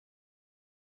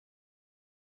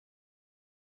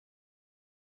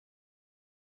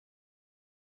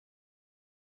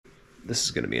this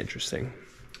is gonna be interesting.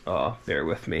 Bear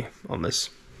with me on this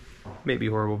maybe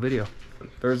horrible video.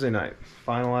 Thursday night,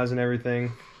 finalizing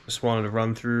everything. Just wanted to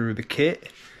run through the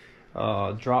kit,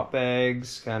 drop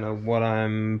bags, kind of what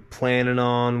I'm planning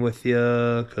on with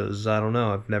you, because I don't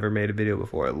know, I've never made a video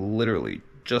before. I literally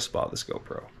just bought this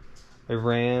GoPro. I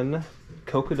ran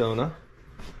Klickitat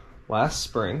last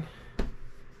spring,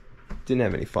 didn't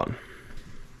have any fun.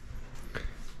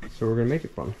 So we're gonna make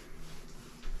it fun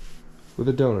with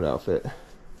a donut outfit.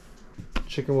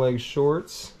 Chicken leg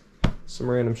shorts, some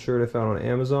random shirt I found on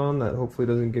Amazon that hopefully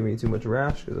doesn't give me too much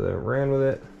rash because I ran with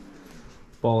it.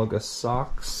 Balaga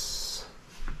socks,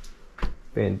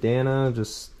 bandana,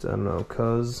 just I don't know,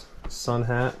 cuz sun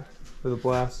hat for the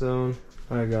blast zone.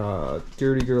 I got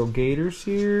Dirty Girl Gators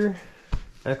here,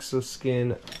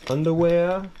 Exoskin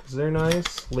underwear because they're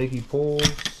nice, Lakey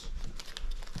poles,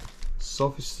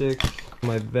 selfie stick,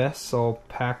 my vests all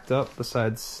packed up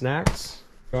besides snacks,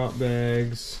 drop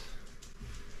bags,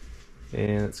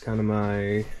 and it's kind of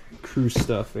my crew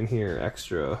stuff in here,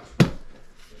 extra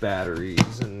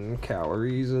batteries and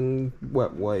calories and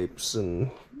wet wipes and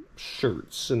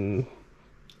shirts and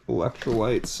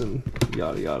electrolytes and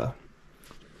yada yada.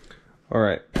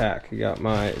 Alright, pack. I got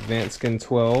my Advanced Skin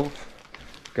 12.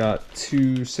 Got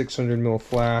two 600 ml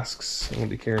flasks. I'm going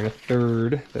to be carrying a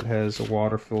third that has a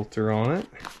water filter on it.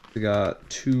 We got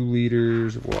 2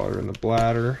 liters of water in the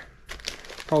bladder.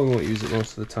 Probably won't use it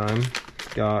most of the time.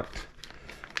 Got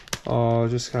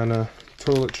just kind of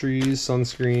toiletries,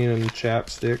 sunscreen, and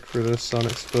chapstick for the sun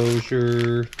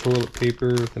exposure. Toilet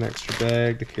paper with an extra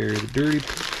bag to carry the dirty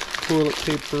toilet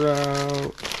paper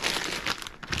out.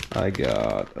 I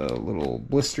got a little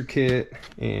blister kit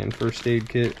and first aid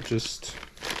kit just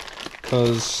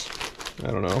because,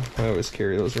 I don't know, I always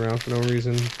carry those around for no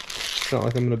reason. It's not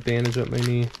like I'm going to bandage up my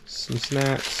knee. Some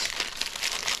snacks.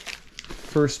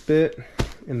 First bit,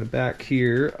 in the back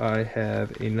here, I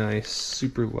have a nice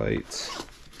super light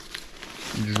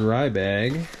dry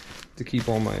bag to keep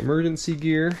all my emergency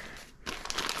gear,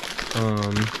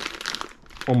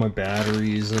 all my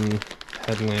batteries and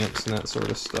headlamps and that sort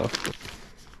of stuff.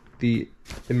 The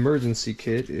emergency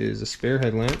kit is a spare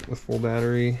headlamp with full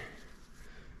battery,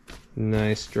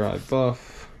 nice dry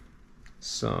buff,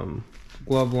 some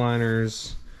glove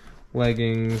liners,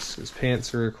 leggings, because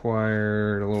pants are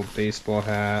required, a little baseball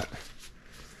hat,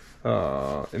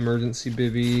 emergency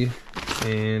bivvy,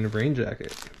 and a rain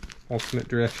jacket. Ultimate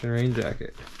Direction rain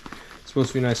jacket. It's supposed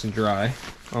to be nice and dry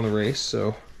on the race,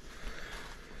 so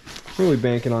really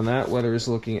banking on that. Weather is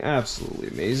looking absolutely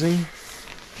amazing.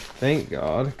 Thank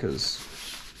God, because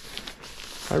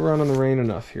I run in the rain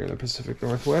enough here in the Pacific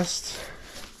Northwest.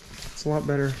 It's a lot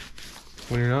better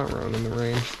when you're not running in the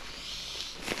rain.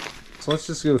 So let's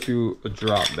just go through a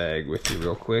drop bag with you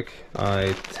real quick.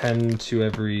 I tend to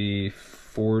every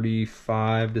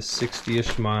 45 to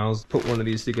 60-ish miles put one of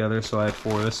these together, so I have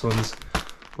 4. This one's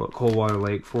Coldwater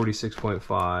Lake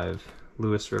 46.5,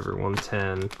 Lewis River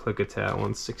 110, Klickitat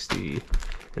 160,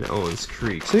 and Owens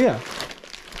Creek. So yeah,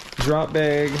 drop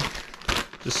bag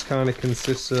just kind of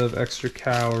consists of extra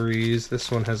calories. This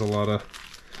one has a lot of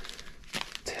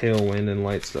tailwind and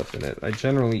light stuff in it. I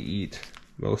generally eat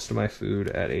most of my food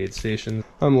at aid stations.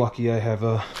 I'm lucky I have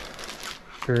an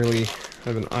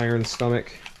iron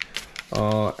stomach.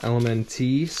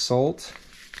 LMNT salt,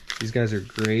 these guys are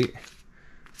great,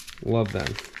 love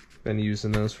them. Been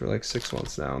using those for like 6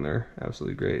 months now and they're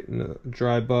absolutely great. And a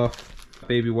dry buff,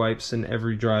 baby wipes in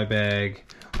every dry bag,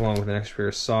 along with an extra pair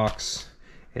of socks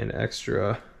and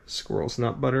extra squirrel's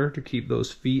nut butter to keep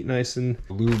those feet nice and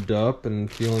lubed up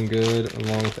and feeling good,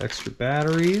 along with extra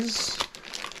batteries.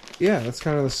 Yeah, that's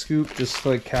kind of the scoop, just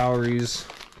like calories,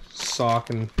 sock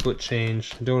and foot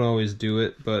change. Don't always do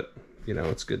it, but you know,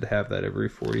 it's good to have that every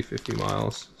 40, 50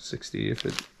 miles, 60 if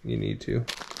you need to.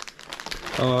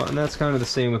 And that's kind of the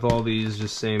same with all these,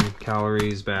 just same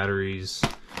calories, batteries.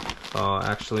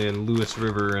 Actually in Lewis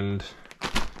River and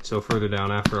so further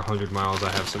down after 100 miles,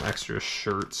 I have some extra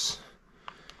shirts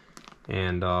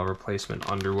and replacement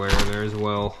underwear in there as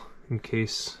well, in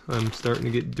case I'm starting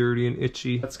to get dirty and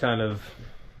itchy. That's kind of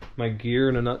my gear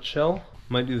in a nutshell.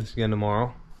 Might do this again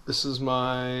tomorrow. This is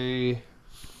my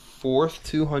 4th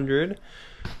 200.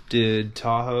 Did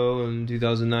Tahoe in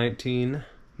 2019,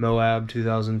 Moab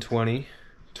 2020.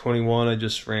 21 I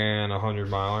just ran a 100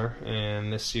 miler,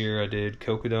 and this year I did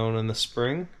Klickitat in the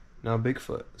spring, now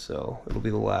Bigfoot. So it'll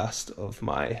be the last of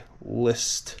my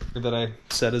list that I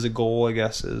set as a goal, I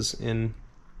guess, is in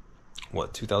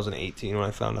what, 2018 when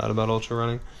I found out about ultra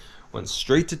running. Went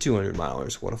straight to 200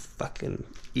 milers. What a fucking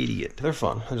idiot. They're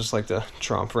fun. I just like to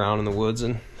tromp around in the woods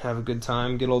and have a good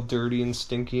time, get all dirty and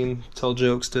stinky and tell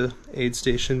jokes to aid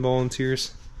station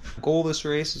volunteers. Goal of this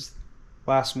race is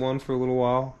last one for a little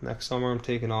while. Next summer I'm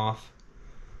taking off.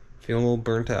 Feeling a little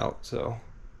burnt out, so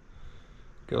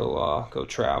go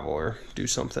travel or do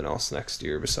something else next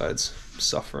year besides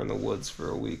suffer in the woods for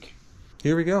a week.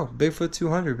 Here we go, Bigfoot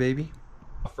 200, baby.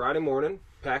 Friday morning,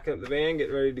 packing up the van,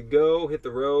 getting ready to go, hit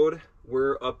the road.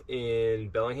 We're up in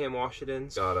Bellingham, Washington.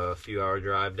 Got a few hour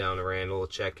drive down to Randall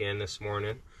to check in this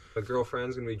morning. My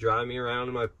girlfriend's gonna be driving me around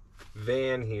in my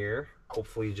van here.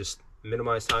 Hopefully just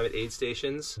minimize time at aid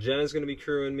stations. Jenna's gonna be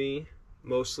crewing me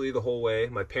mostly the whole way.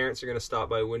 My parents are gonna stop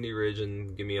by Windy Ridge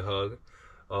and give me a hug.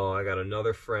 I got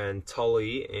another friend,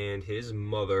 Tulley, and his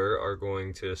mother are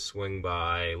going to swing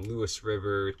by Lewis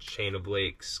River, Chain of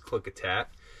Lakes, Klickitat.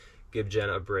 Give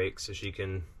Jenna a break so she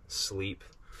can sleep.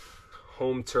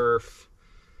 Home turf,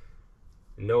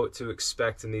 know what to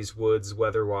expect in these woods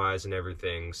weather-wise and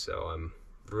everything, so I'm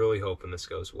really hoping this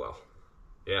goes well.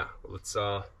 Yeah, let's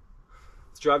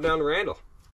drive down to Randall.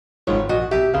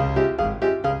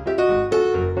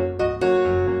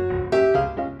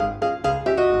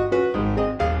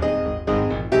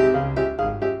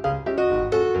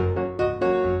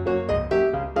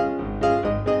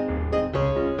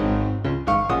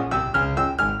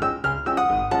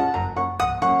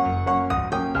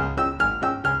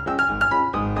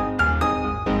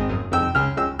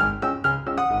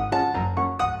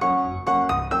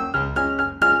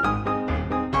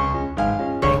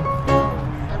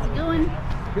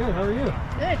 Good, how are you?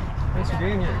 Good. Thanks for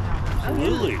being here.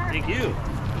 Absolutely, thank you.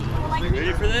 You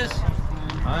ready for this?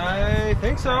 I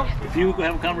think so. If you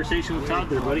have a conversation with Todd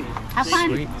there, buddy. Have fun.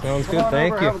 Sweet. Sounds good,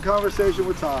 thank you. Have a conversation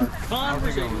with Todd.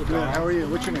 Conversation with Good, Todd. how are you?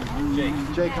 What's your name?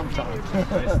 Jake. Jake, I'm Todd.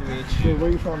 Nice to meet you. Where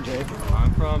are you from, Jake?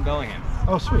 I'm from Bellingham.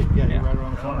 Oh, sweet. Yeah, Yeah. you're right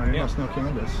around the corner. You Yeah. must know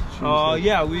Candace.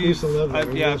 Yeah, we used to live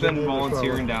there. I've been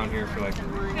volunteering down here for like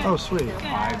Oh, sweet.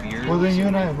 5 years. Well, then you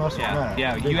and I must have met.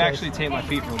 Yeah, you actually take my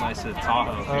feet real nice to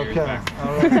Tahoe. Okay,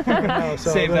 all right. No,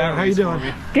 so Save that how you race doing? for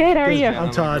me. Good, how are you?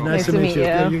 I'm Todd. Nice to to meet you. meet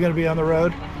you. You're going to be on the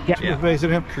road? Yeah. With Base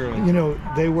and him? Crewing. You know,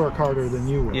 they work harder than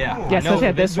you work. Yeah. Yes, No, look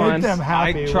at this Make one. them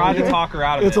happy. I tried to will you? talk her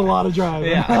out of it. It's a lot of driving.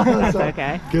 Yeah. That's So,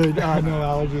 okay. Good. No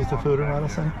allergies to food or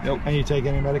medicine? Nope. And you take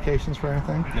any medications for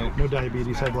anything? Nope. No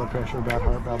diabetes, high blood pressure, bad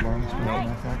heart, bad lungs, anything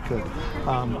like that? Good.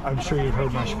 I'm sure you've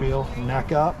heard my spiel.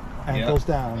 Neck up, ankles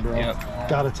down, bro. Yep.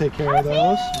 Got to take care of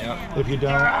those. Yep. If you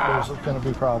don't, there's going to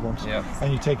be problems. Yep.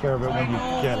 And you take care of it when you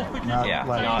get it. Not Yeah,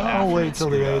 like, not oh, after wait it's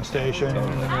till the screwed aid up. station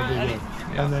and then we'll be good.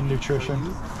 Yeah. And then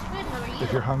nutrition.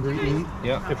 If you're hungry, eat.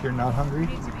 Yep. If you're not hungry,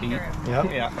 Eat. yep.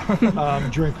 Yeah.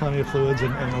 Drink plenty of fluids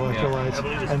and electrolytes,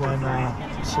 and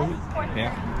then sleep.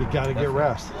 Yeah. You got to get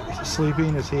rest.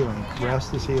 Sleeping is healing.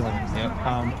 Rest is healing.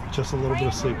 Yep. Just a little bit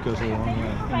of sleep goes a long way,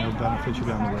 and it'll benefit you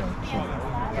down the road. So,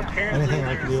 anything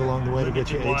I can do along the way to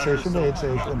get you aid station to aid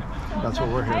station, that's what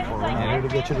we're here for. We're not here to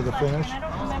get you to the finish.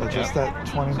 It's just that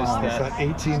 20 miles, that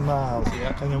 18 miles,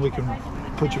 Yep. and then we can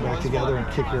put you back together and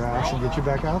kick your ass and get you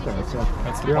back out there. So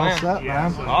That's the you're all plan. set,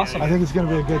 man. Awesome. I think it's going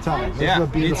to be a good time. This Yeah, is a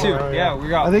me beautiful too. area. Yeah, we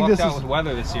got I think lucked this out is, with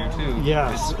weather this year too.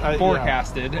 Yes, It's yeah.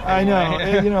 forecasted. I know.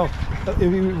 anyway. And, you know, if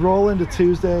you roll into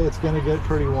Tuesday, it's going to get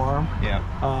pretty warm. Yeah.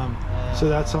 So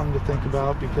that's something to think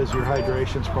about because your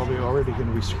hydration's probably already going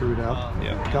to be screwed up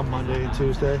Yeah. come Monday and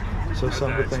Tuesday. So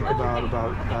something to think about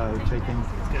taking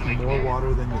more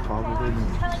water than you probably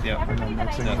need. Yeah. And then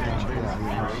next thing you know, Definitely. yeah, you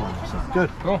have fun. So, good.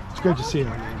 Cool. It's great to see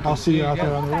you. I'll see you out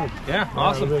there on the road. Yeah.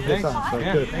 Awesome. It'll be a good Thanks. time. So,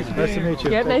 Yeah. good. Thanks for Nice being to here. meet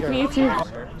you. Yep, Take nice care. to meet you.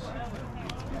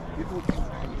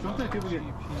 Sometimes people get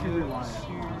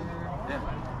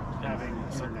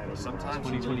Sometimes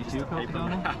 2022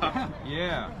 Coca-Cola?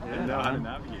 Yeah.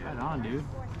 Right on, dude.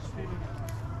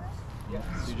 So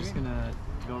you're just gonna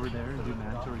go over there and do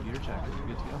mandatory gear check. You're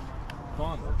good to go.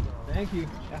 Fun. Thank you.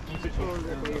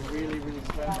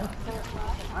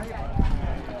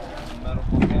 Medical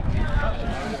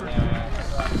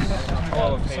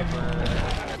toilet paper,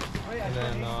 and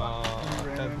then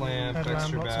headlamp,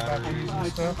 extra batteries and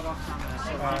stuff.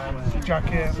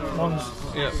 jacket, long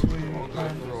Yeah.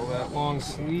 Roll that long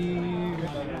sleeve.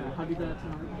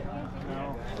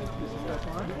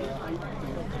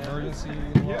 Emergency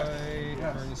light,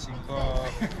 emergency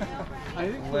buff,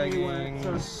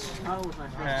 leggings,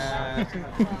 hat,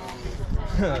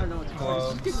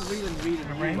 gloves,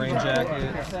 rain jacket,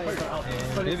 and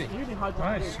bivvy.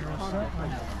 Nice.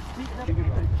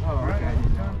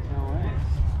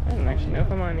 I don't actually know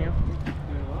if I'm on you.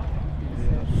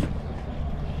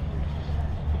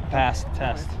 Pass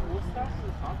test.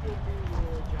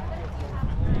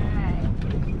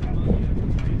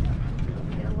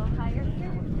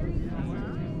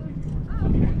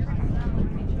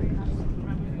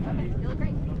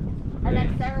 And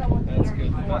then Sarah will be That's here good.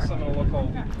 before. Plus I'm gonna look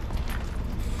all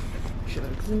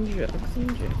Jugs and jugs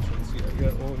and jugs. So you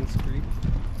got Owens Creek.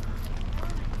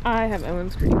 I have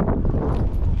Owens Creek.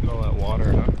 All that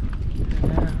water, huh?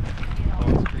 Yeah.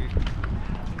 Owens Creek.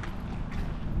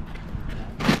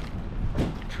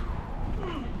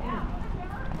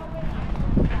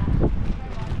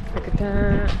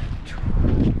 Klickitat.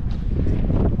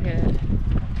 Yeah.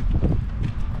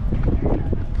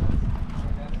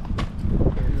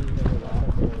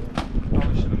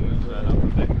 Probably should have moved that up a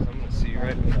bit because I'm gonna see you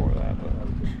right before that, but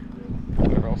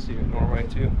whatever, I'll see you in Norway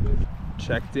too.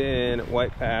 Checked in at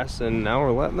White Pass and now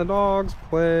we're letting the dogs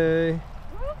play.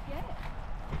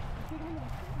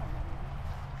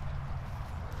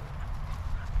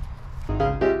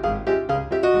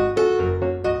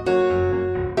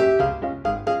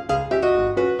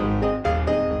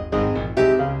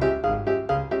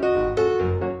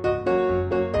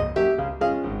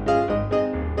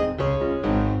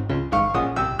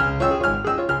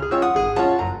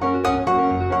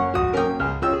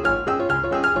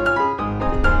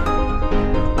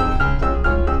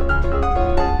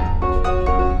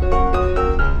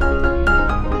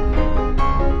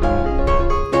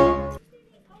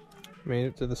 Made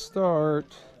it to the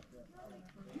start.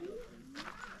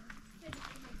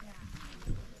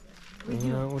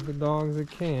 Hanging out with the dogs at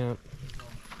camp.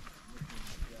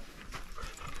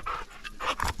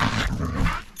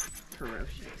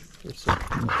 Ferocious. You're so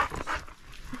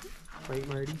wait,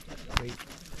 Marty. Wait.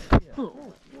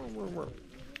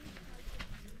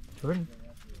 Jordan.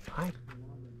 Hi.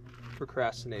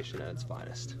 Procrastination at its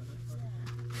finest.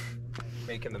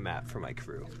 Making the map for my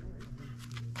crew.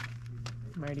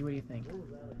 Marty, what do you think?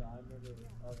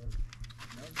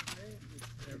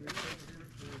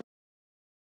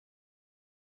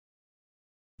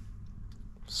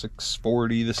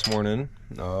 .640 this morning.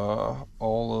 All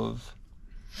of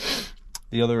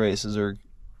the other races are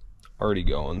already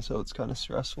going, so it's kind of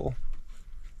stressful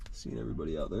seeing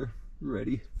everybody out there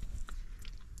ready.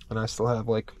 And I still have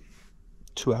like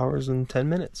 2 hours and 10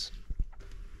 minutes.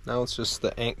 Now it's just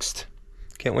the angst.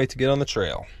 Can't wait to get on the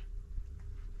trail.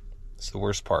 It's the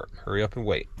worst part. Hurry up and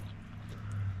wait.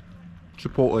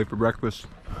 Chipotle for breakfast.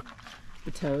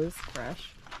 The toes,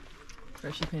 fresh.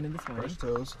 Freshly painted this morning. Fresh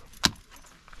toes.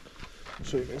 I'll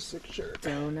show you my sick shirt.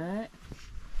 Donut.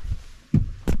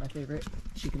 My favorite,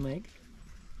 chicken leg.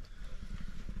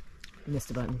 You missed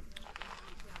a button.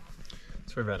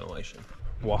 It's for ventilation.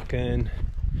 Walking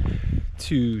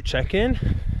to check in.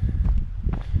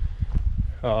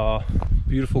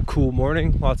 Beautiful, cool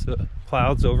morning. Lots of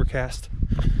clouds, overcast.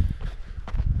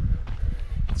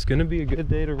 It's gonna be a good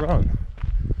day to run.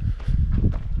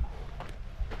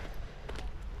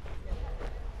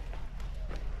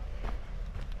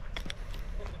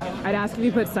 I'd ask if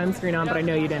you put sunscreen on, but I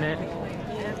know you didn't.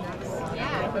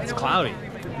 It's cloudy.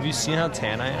 Have you seen how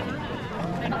tan I am?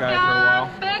 Been guy for a while.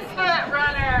 Bigfoot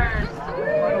runners.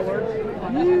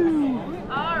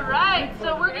 All right,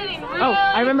 so we're getting really Oh,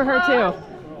 I remember her close. too.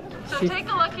 So take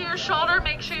a look at your shoulder,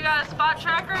 make sure you got a spot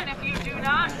tracker, and if you do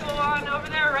not, go on over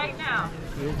there right now.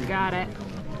 Got it.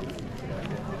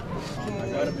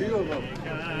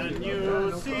 Can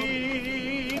you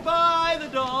see by the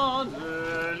dawn's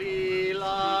early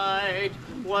light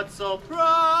what so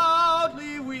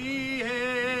proudly we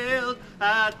hailed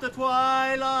at the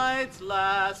twilight's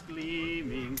last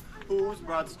gleaming, whose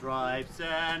broad stripes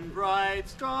and bright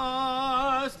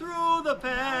stars through the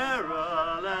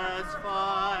perilous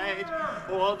fight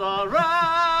o'er the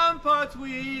ramparts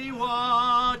we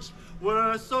watched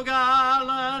were so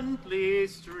gallantly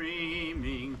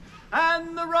streaming,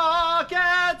 and the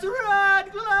rocket's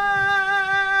red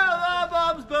glare, the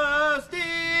bombs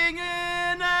bursting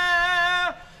in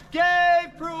air,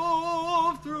 gave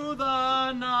proof through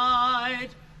the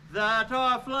night that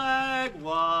our flag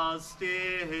was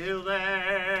still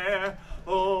there.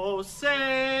 Oh,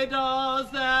 say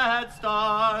does that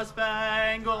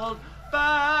star-spangled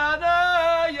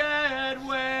banner yet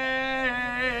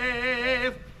wave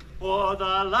o'er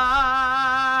the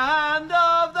land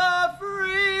of the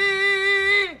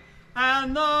free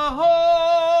and the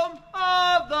home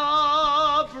of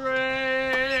the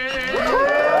brave.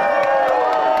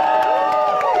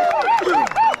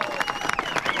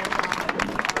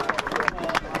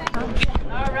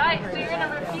 All right, so you're gonna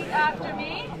repeat after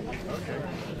me.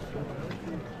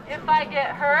 If I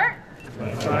get hurt,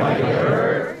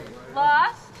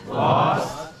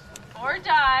 lost, or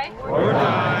die,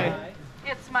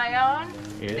 it's my own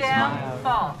damn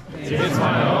fault. It's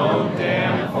my own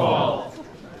damn fault.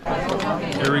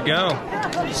 Here we go.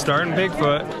 Starting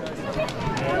Bigfoot.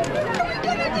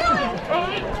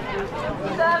 8,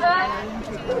 7,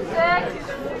 6,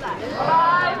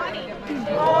 5,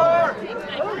 4,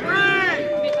 3,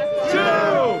 2,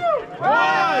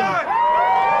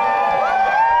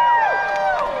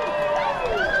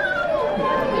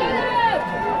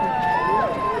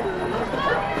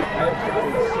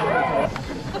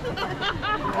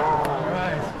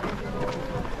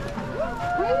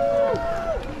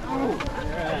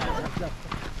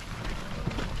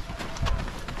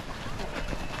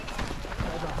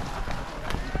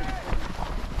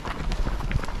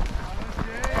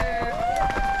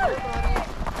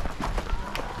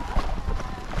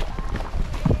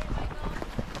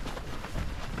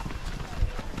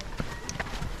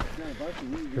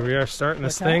 there starting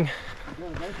this thing.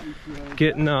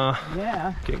 Getting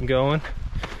going.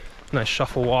 Nice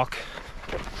shuffle walk.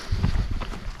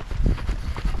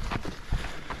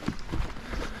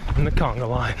 In the conga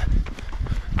line.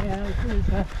 Yeah, this is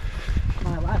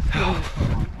my last one.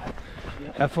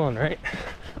 Have fun, right?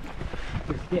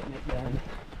 Just getting it done.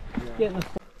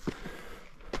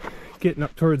 Getting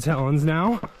up towards Helen's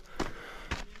now.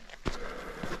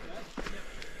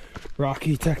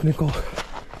 Rocky, technical.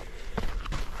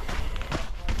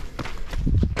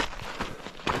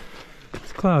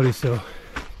 It's cloudy, so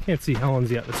can't see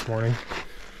Helen's yet this morning.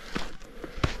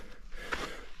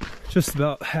 Just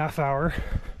about half hour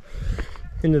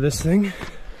into this thing.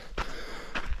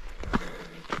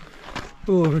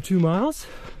 A little over 2 miles.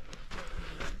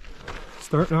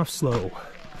 Starting off slow.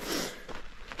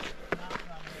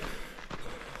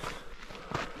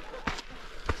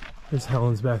 There's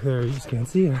Helen's back there, you just can't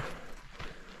see her.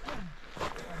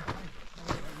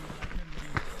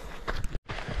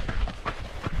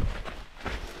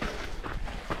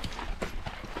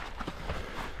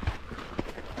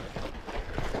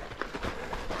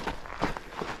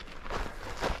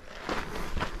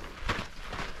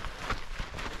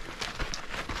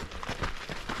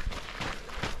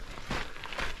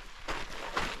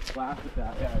 Laugh at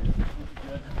that, yeah. This is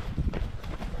good.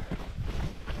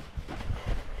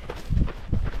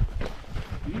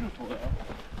 Beautiful though.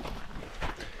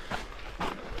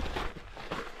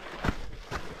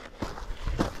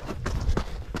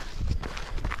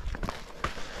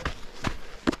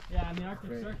 Yeah, in the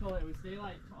Arctic Circle it was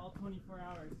daylight all 24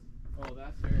 hours. Oh,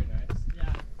 that's very nice.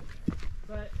 Yeah.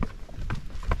 But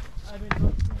I've been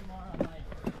focusing more on like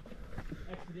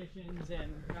expeditions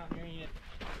and mountaineering it.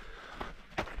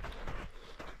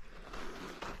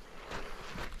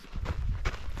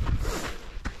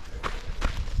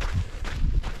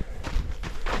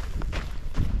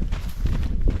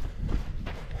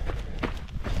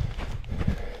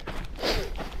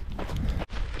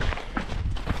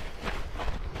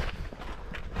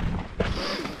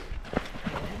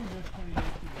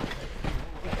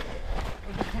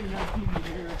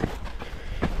 2019 year.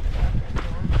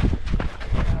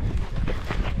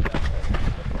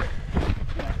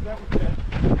 Yeah, so that was good.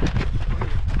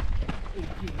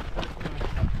 2018.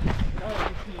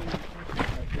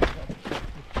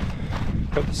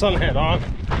 Put the sun hat on.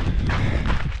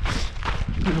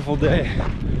 Beautiful day.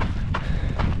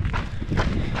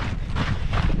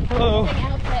 Hello.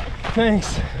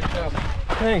 Thanks.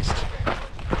 Thanks.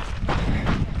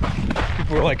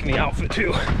 People are liking the outfit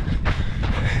too.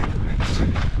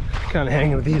 Kind of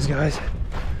hanging with these guys.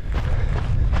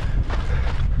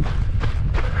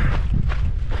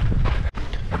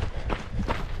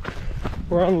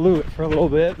 We're on Lewitt for a little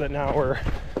bit, but now we're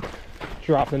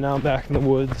dropping down back in the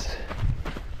woods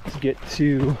to get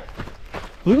to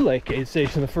Blue Lake aid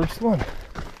station, the first one.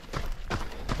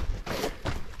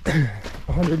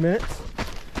 100 minutes,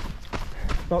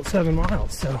 about 7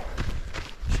 miles, so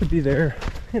should be there,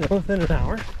 you know, within an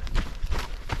hour.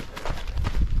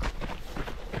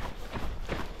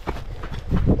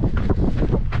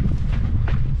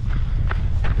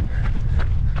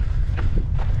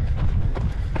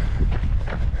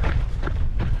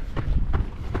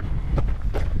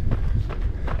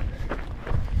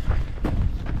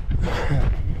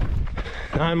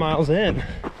 Nine miles in,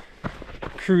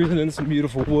 cruising in some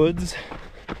beautiful woods,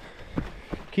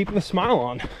 keeping the smile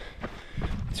on.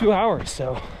 2 hours,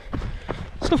 so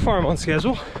far I'm on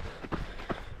schedule.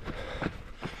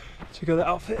 Check out the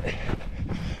outfit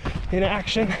in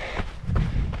action.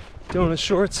 Donut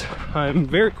shorts. I'm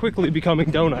very quickly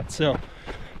becoming Donut, so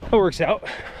that works out.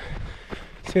 I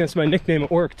think that's my nickname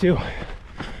at work too.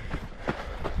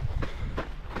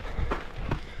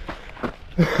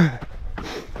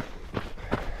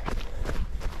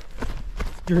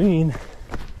 Green,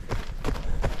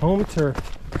 home turf,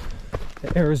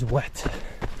 the air is wet,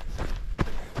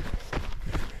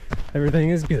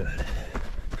 everything is good.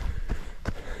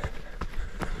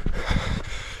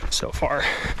 So far,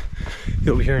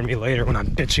 you'll be hearing me later when I'm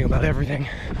bitching about everything.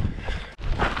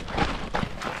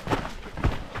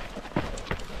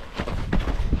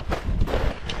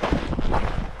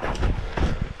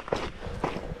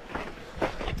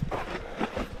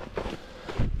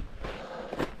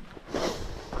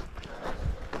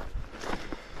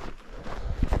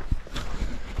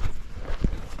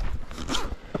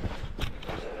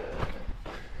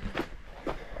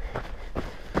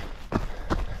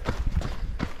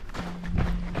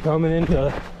 Coming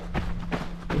into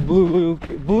the Blue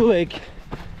Lake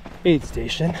aid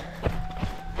station.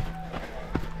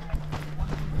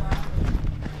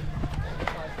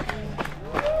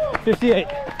 $58.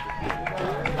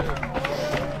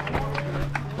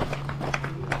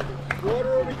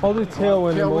 I'll do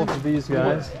tailwind in both of these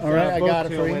guys. All right, I got it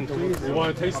for you. You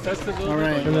want to taste test it? All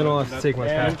right. And then I'll have to take my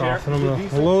pack off, and I'm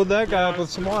gonna load that guy up with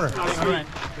some water. All right.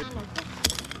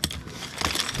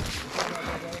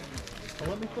 Well,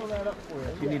 let me fill that up for you.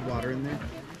 You need water in there?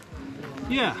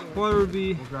 Yeah, water would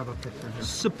be We'll grab a picture here.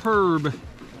 superb.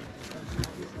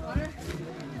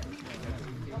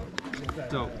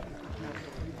 Dope.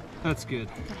 That's good.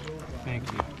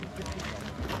 Thank you.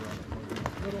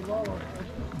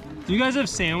 Do you guys have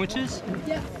sandwiches?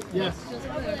 Yes.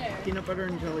 Peanut butter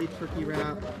and jelly turkey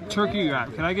wrap. Turkey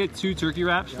wrap. Can I get 2 turkey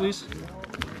wraps, please?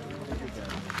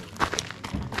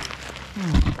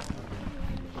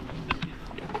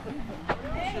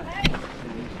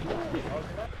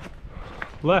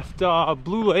 Left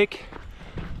Blue Lake.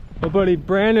 My buddy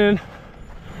Brandon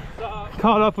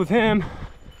caught up with him,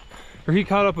 or he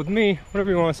caught up with me,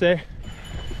 whatever you want to say.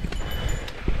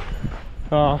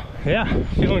 Yeah,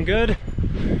 feeling good.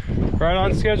 Right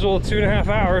on schedule, 2.5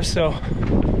 hours, so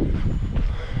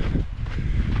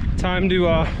time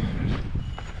to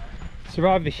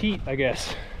survive the heat, I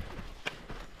guess.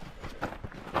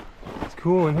 It's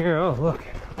cool in here. Oh, look,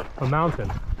 a mountain.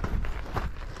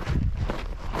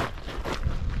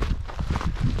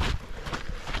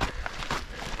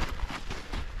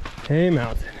 Hey,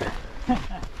 mountain.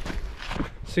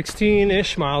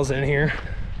 16-ish miles in here.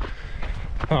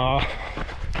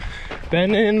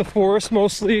 Been in the forest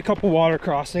mostly, a couple water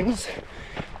crossings.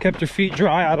 Kept your feet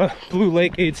dry out of Blue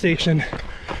Lake aid station.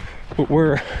 But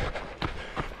we're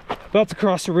about to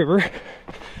cross the river.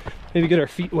 Maybe get our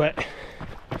feet wet.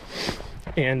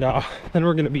 And then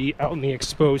we're gonna be out in the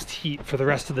exposed heat for the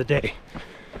rest of the day.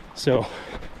 So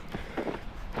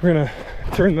we're gonna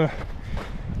turn the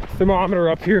thermometer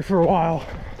up here for a while.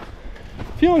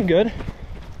 Feeling good.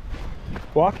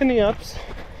 Walking the ups.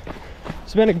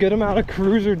 It's been a good amount of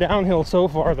cruiser downhill so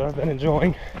far that I've been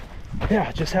enjoying.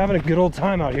 Yeah, just having a good old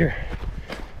time out here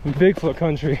in Bigfoot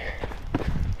country.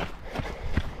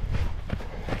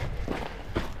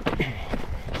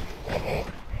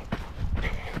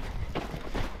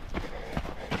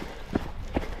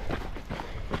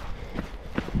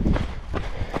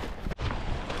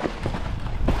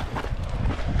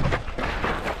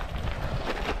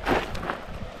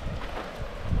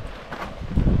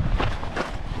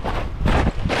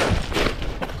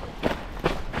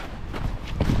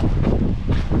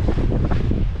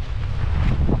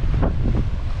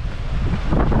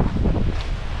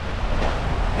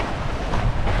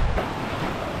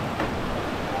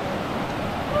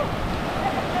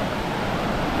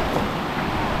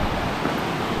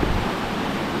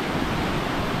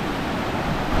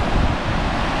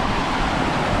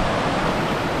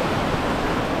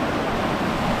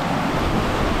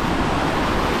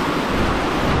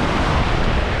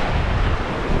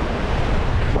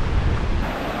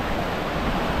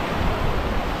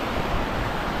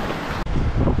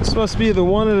 This must be the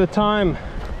one at a time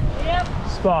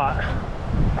spot.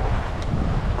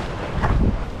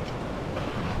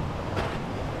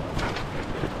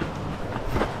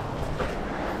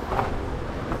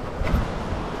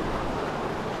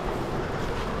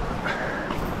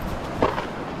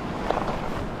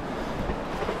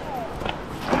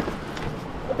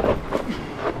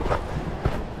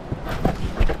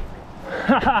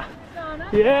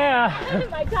 Yeah.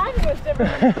 My timing was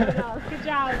different. Good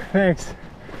job. Thanks.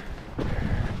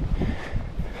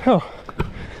 Oh.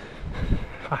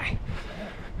 Hi.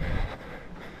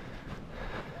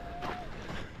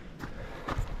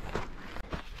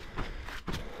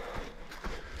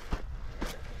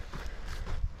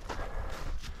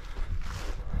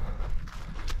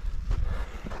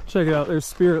 Check it out, there's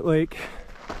Spirit Lake,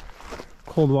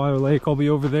 Coldwater Lake. I'll be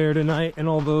over there tonight and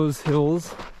all those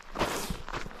hills.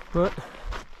 But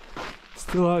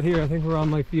still out here, I think we're on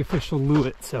like the official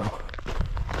Lewitt, so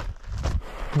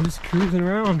I'm just cruising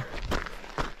around.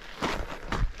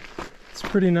 It's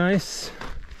pretty nice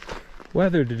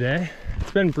weather today.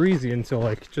 It's been breezy until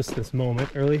like just this moment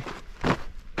early.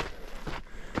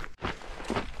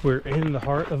 We're in the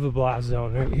heart of the blast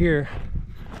zone right here.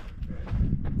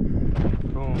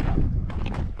 Boom.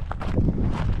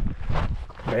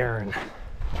 Barren.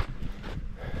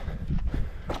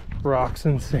 Rocks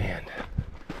and sand.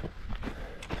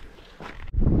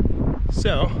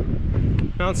 So,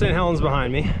 Mount St. Helens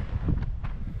behind me.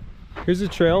 Here's the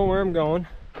trail where I'm going.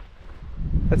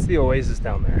 That's the oasis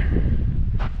down there.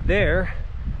 There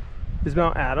is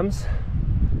Mount Adams.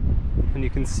 And you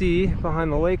can see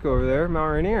behind the lake over there,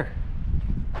 Mount Rainier.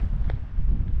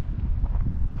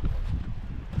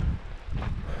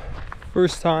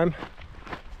 First time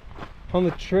on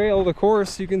the trail, the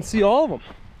course, you can see all of them.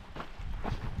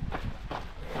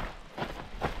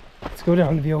 let's go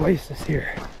down to the oasis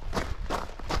here.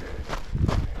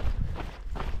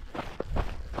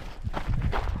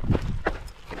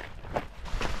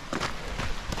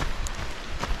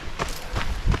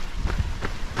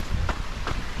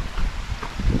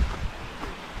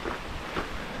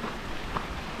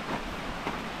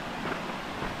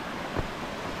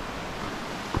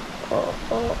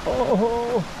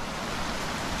 Oh,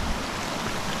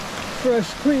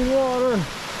 fresh, clean water.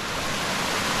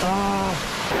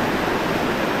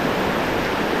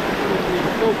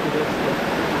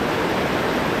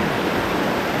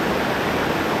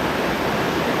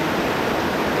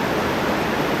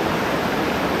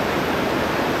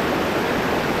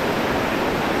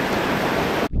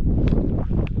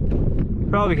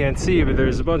 Probably can't see, but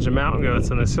there's a bunch of mountain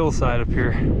goats on this hillside up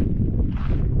here.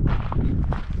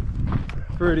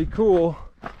 Pretty cool.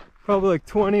 Probably like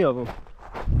 20 of them.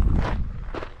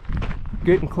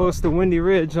 Getting close to Windy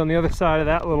Ridge on the other side of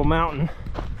that little mountain.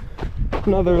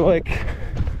 Another like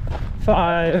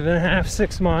 5.5,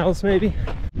 6 miles maybe.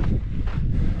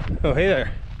 Oh, hey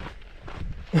there.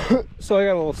 So I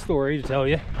got a little story to tell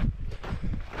you.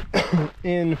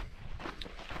 In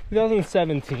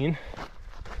 2017,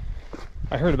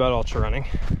 I heard about ultra running.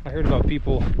 I heard about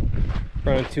people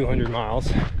running 200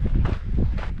 miles.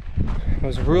 I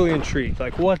was really intrigued,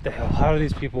 like what the hell, how do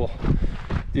these people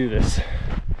do this?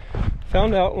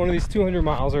 Found out one of these 200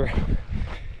 miles are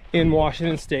in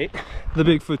Washington State, the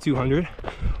Bigfoot 200,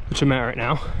 which I'm at right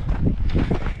now.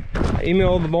 I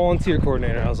emailed the volunteer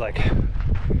coordinator. I was like,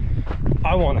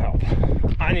 I want to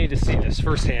help. I need to see this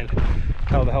firsthand,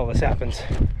 how the hell this happens.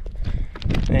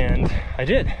 And I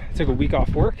did. I took a week off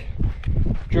work,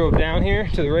 drove down here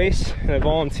to the race, and I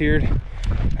volunteered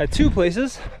at 2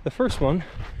 places. The first one,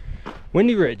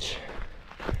 Windy Ridge,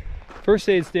 first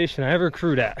aid station I ever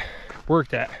crewed at,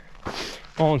 worked at,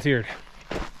 volunteered,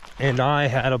 and I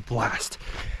had a blast.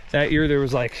 That year there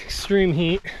was like extreme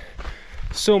heat,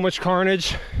 so much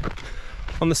carnage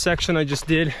on the section I just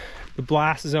did, the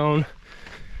blast zone,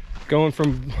 going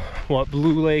from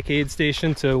Blue Lake aid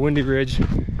station to Windy Ridge,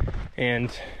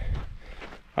 and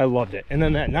I loved it. And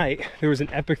then that night there was an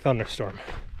epic thunderstorm.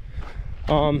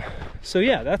 So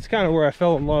yeah, that's kind of where I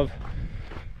fell in love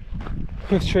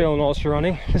with trail and ultra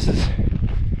running. This is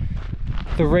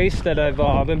the race that I've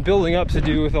been building up to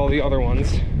do with all the other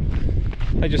ones.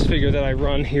 I just figured that I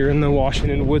run here in the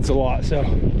Washington woods a lot, so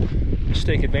just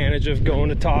take advantage of going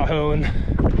to Tahoe and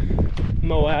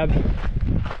Moab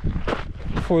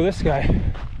for this guy.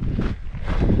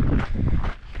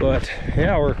 But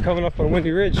yeah, we're coming up on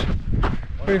Windy Ridge,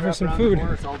 ready for some food.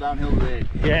 It's all downhill today.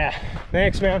 Yeah,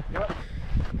 thanks, man. Yep.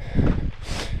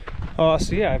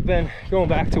 So yeah, I've been going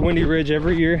back to Windy Ridge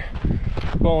every year,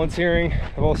 volunteering.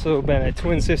 I've also been at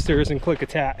Twin Sisters and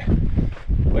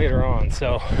Klickitat later on,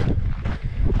 so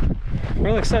I'm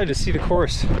really excited to see the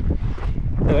course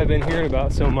that I've been hearing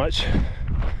about so much.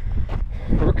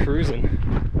 We're cruising,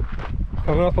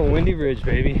 coming up on Windy Ridge,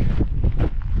 baby.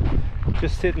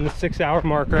 Just hitting the 6-hour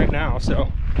mark right now,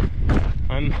 so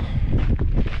I'm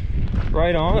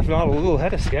right on, if not a little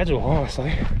ahead of schedule,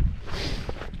 honestly.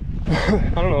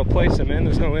 I don't know what place I'm in,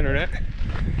 there's no internet,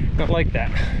 not like that,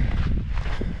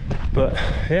 but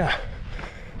yeah,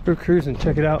 we're cruising.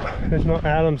 Check it out, there's Mount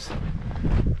Adams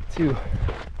too,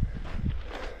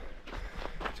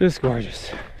 just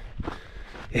gorgeous.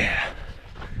 Yeah.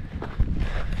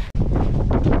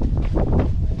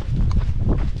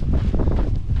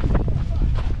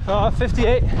 Uh,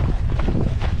 58.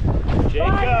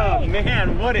 Jacob,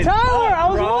 man, what is Tyler, up, I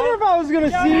was bro? wondering if I was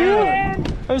gonna see you.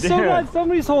 I'm so glad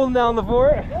somebody's holding down the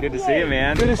fort. Good to see you,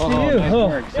 man. Good to see you. Nice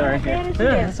work. Sorry.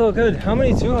 Yeah, it's all good. How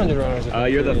many 200 runners are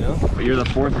You're the you know? you're the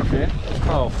 4th or 5th.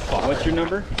 Oh fuck. What's your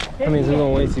number? That means I'm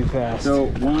going way too fast. So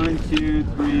 1, 2,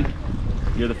 3.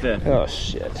 You're the 5th. Oh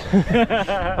shit.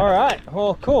 All right.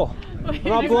 Well, cool. I'm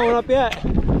not blowing up yet.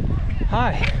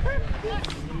 Hi.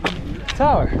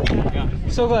 Tyler.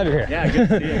 So glad you're here. Yeah, good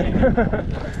to see you,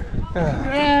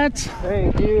 man.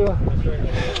 Thank you.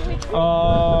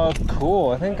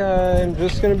 Cool. I think I'm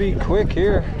just gonna be quick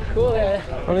here. Cool. I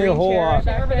don't need a whole lot.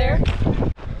 Over there.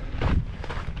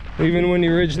 Leaving Windy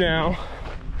Ridge now.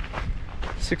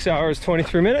 6 hours,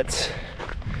 23 minutes.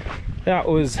 That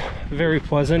was very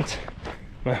pleasant.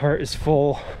 My heart is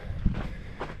full.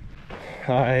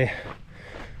 I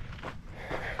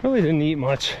really didn't eat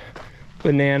much.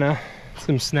 Banana,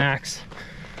 some snacks,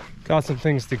 got some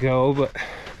things to go, but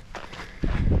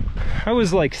I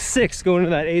was like 6 going to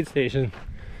that aid station,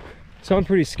 so I'm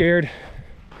pretty scared.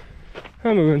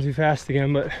 I'm moving too fast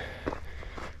again, but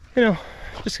you know,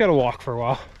 just gotta walk for a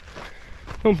while.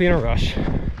 Don't be in a rush.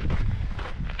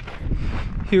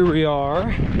 Here we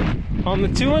are On the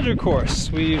 200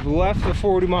 course, we've left the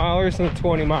 40 milers and the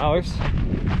 20 milers,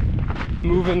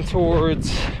 moving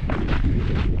towards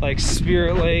like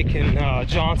Spirit Lake and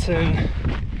Johnson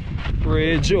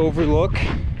Ridge overlook.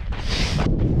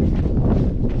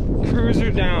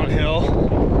 Cruiser downhill,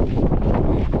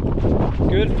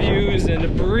 good views and a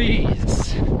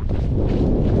breeze. A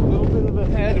little bit of a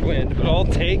headwind, but I'll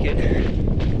take it.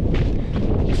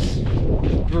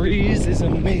 The breeze is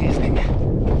amazing.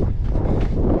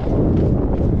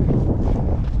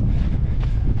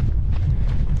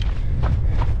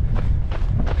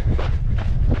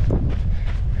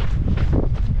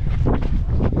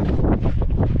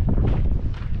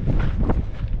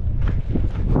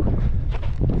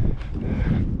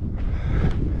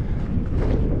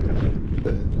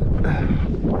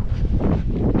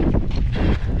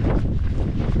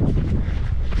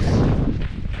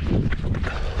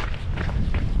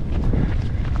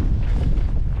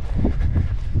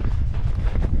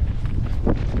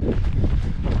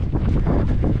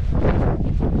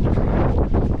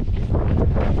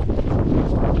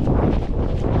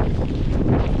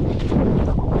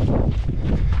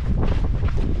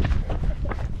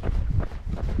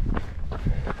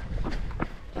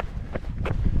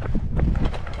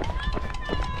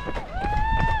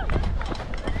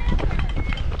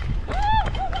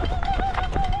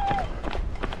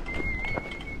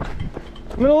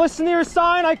 I'm gonna listen to your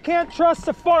sign. I can't trust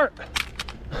a fart.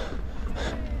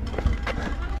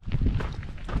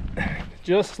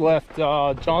 Just left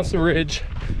Johnson Ridge.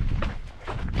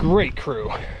 Great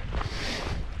crew.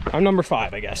 I'm number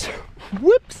 5, I guess.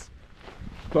 Whoops.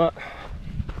 But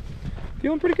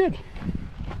feeling pretty good.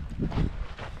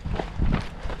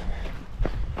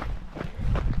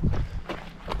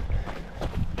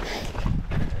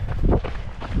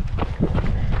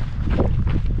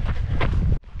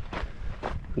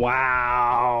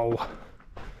 Wow.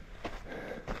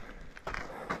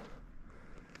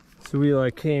 So we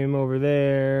like came over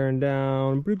there and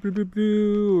down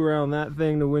around that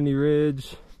thing to Windy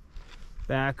Ridge,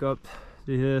 back up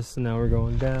to this, and now we're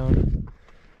going down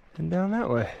and down that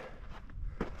way.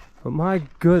 But my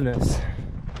goodness,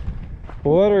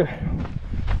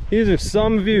 these are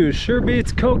some views. Sure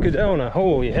beats Klickitat.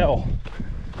 Holy hell.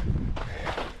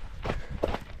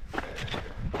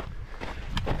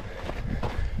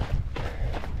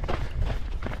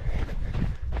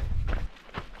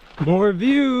 More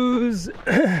views.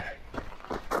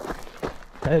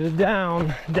 Headed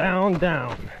down, down,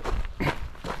 down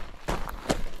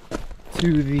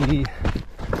to the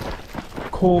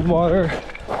Coldwater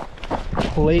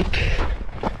Lake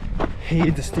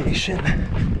aid station.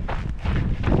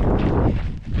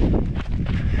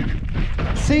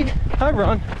 See, I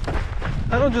run.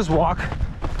 I don't just walk.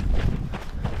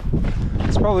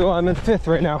 That's probably why I'm in 5th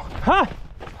right now. Ha!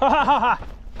 Ha ha ha ha!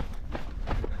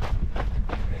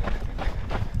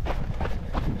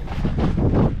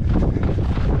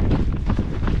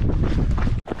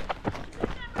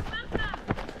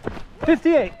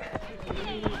 $58.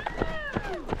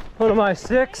 What am I,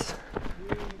 6?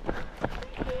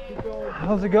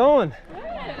 How's it going?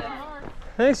 Good.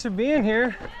 Thanks for being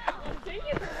here. Thank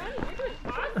you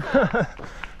for running.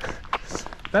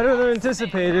 Better than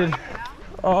anticipated.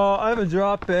 I have a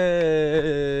drop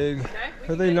bag.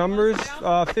 Are they numbers?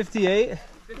 58.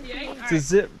 58. It's a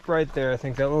zip right there. I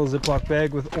think that little Ziploc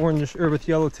bag with orange or with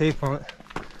yellow tape on it.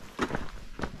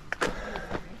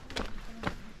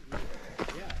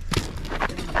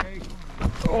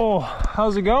 Oh,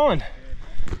 how's it going?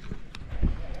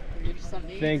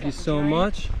 Thank you so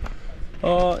much.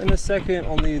 In a second,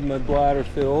 I'll need my bladder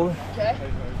filled. Okay.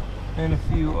 And a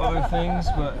few other things,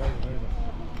 but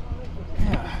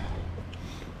yeah.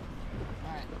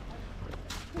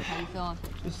 How you feeling?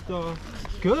 Just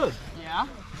good. Yeah?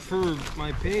 For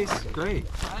my pace, great.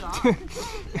 Right on.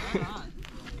 Right on.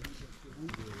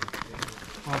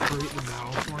 Operate the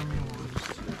valve for me. We'll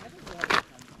just...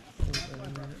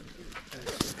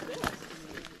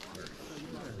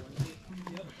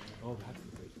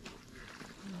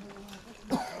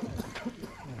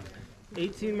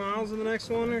 18 miles in the next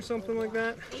one or something like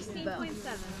that?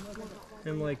 18.7.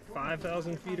 And like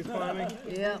 5,000 feet of climbing?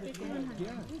 Yeah.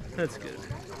 That's good.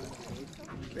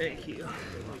 Thank you.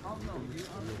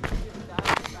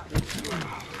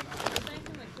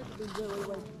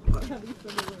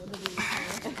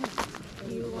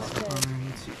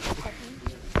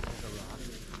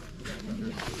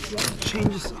 Change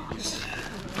of socks.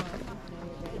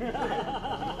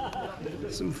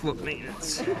 Some foot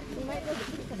maintenance.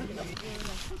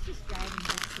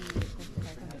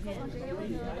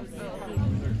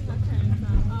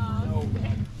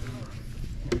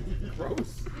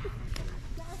 Gross.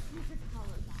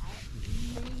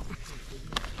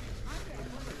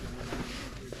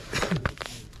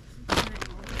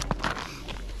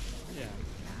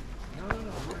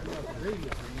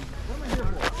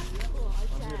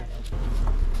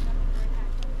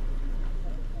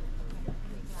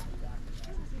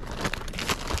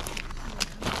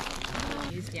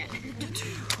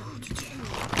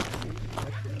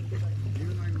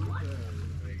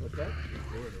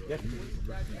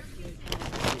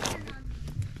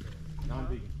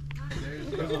 Non-vegan.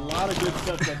 There's a lot of good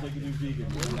stuff that they can do vegan.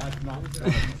 And that's not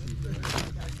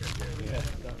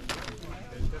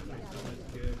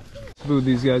Food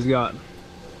these guys got.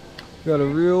 Got a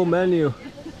real menu.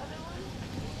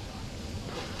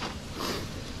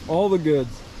 All the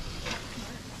goods.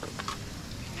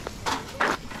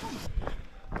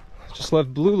 Just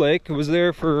left Blue Lake. It was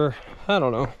there for, I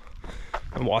don't know.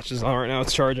 My watch is on right now,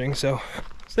 it's charging, so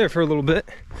it's there for a little bit.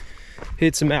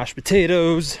 Ate some mashed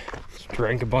potatoes,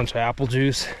 drank a bunch of apple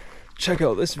juice. Check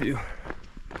out this view.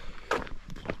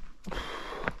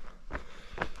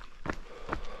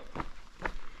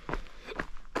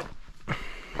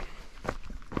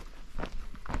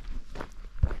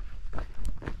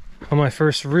 On my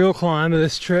first real climb of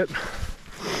this trip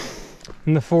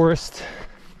in the forest.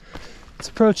 It's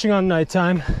approaching on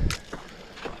nighttime.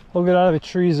 We'll get out of the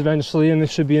trees eventually and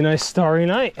this should be a nice starry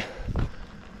night.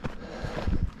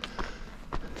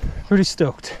 Pretty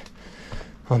stoked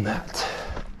on that.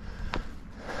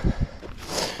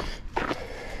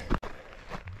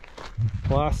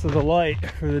 Last of the light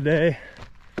for the day.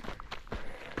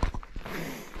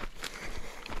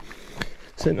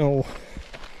 Sitting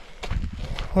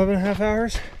 11.5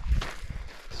 hours.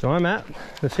 So I'm at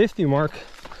the 50 mark.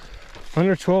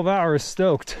 Under 12 hours,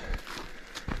 stoked.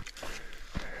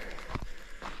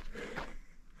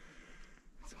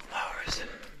 Some flowers.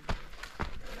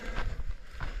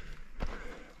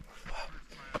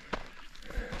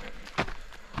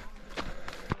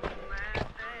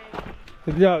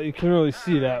 I doubt you can really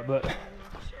see that, but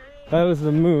that was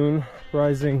the moon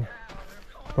rising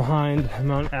behind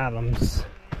Mount Adams.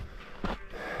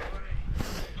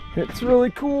 It's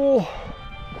really cool.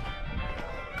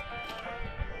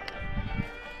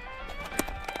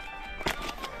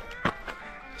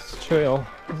 This trail,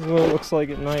 this is what it looks like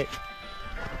at night.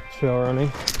 Trail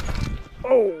running.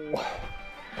 Oh,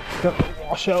 got the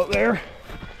washout there.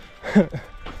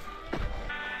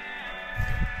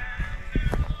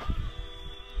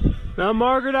 Now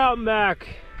Margaret out and back.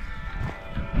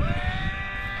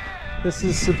 This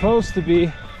is supposed to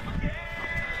be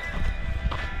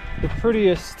the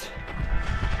prettiest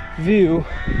view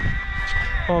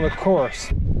on the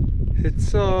course.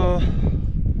 It's I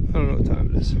don't know what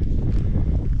time it is.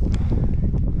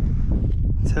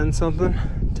 10 something,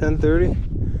 10:30,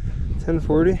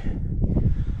 10:40,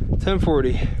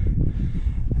 10:40,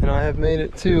 and I have made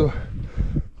it to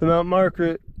the Mount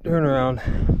Margaret turnaround.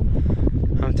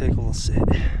 I'm gonna take a little sit.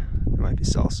 There might be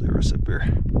cell service up here.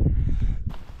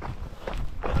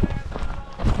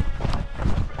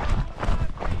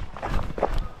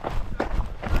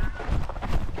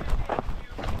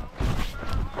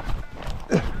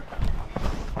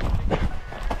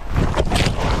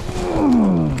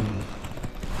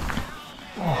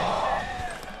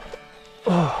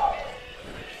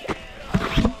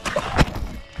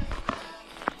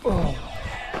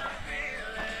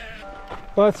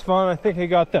 Well, that's fun. I think I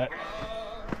got that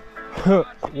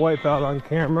wipeout on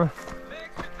camera.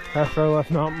 After I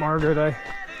left Mount Margaret, I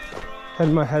had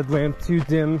my headlamp too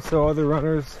dim so other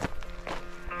runners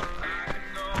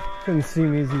couldn't see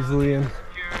me as easily, and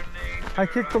I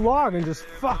kicked the log and just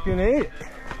fucking ate it.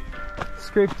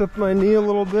 Scraped up my knee a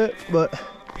little bit, but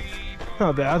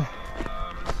not bad.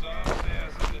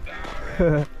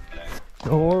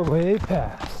 Norway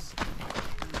Pass.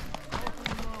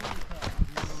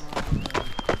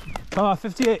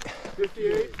 58.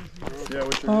 58? Yeah,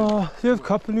 what's your do you have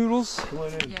cup of noodles?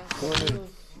 Yes.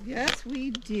 Yes,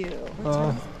 we do.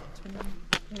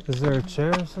 Is there a chair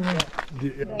or something?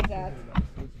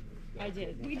 I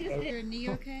did. We just did. Your knee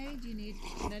okay? Do you need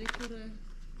medical to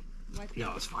wipe you?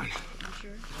 No, it's fine. You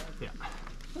sure? Yeah.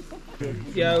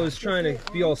 Yeah, I was trying to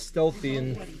be all stealthy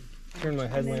and turn my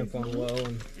headlamp on low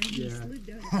and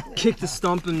kicked the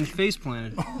stump and face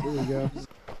planted. There we go.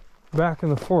 Back in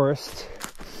the forest.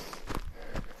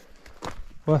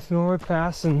 Left Norway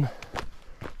Pass and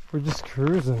we're just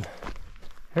cruising.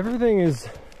 Everything is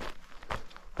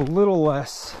a little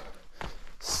less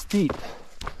steep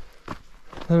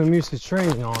than I'm used to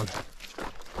training on.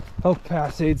 Elk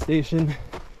Pass aid station.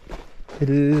 It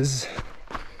is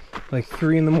like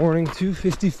 3 in the morning,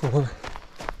 2:54.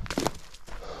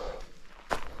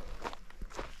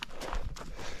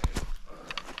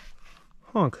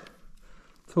 Honk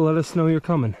to let us know you're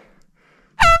coming.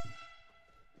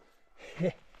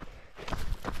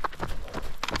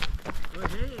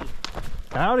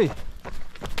 Howdy.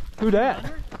 Who dat?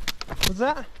 What's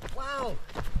that? Wow.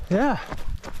 Yeah.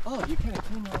 Oh, you kind of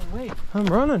came a long way. I'm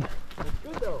running. That's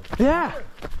good though. Yeah.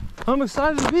 I'm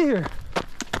excited to be here.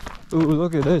 Ooh,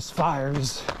 look at this.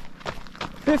 Fires.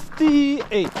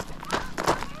 58.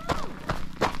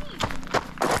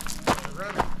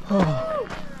 Oh.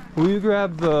 Will you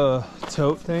grab the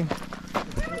tote thing?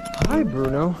 Hi,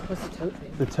 Bruno. What's the tote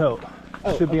thing? The tote.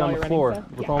 Oh, should be of on all the your floor running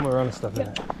stuff? with Yeah. all my running stuff in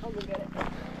it. I'll go get it.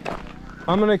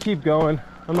 I'm gonna keep going.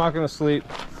 I'm not gonna sleep.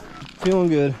 Feeling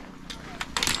good.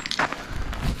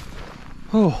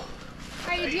 Oh,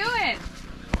 How you doing?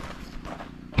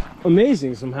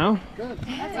 amazing somehow.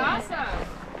 That's awesome.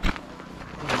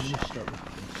 I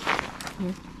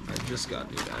just got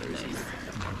new batteries in there.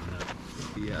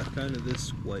 Yeah, kind of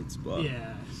this white spot.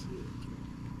 Yeah.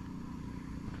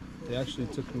 It actually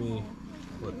took me,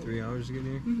 what, 3 hours to get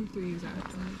here? 3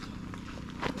 exactly.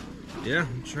 Yeah,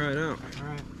 try it out. All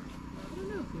right. I don't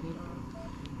know if we did.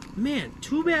 Man,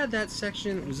 too bad that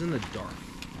section was in the dark.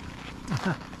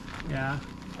 Yeah.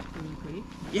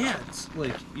 Yeah, it's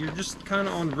like you're just kind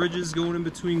of on ridges going in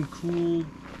between cool,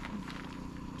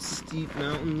 steep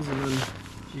mountains, and then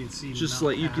You can see just Mount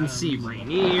like you can see Adams.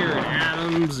 Rainier and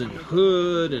Adams and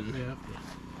Hood and Yep.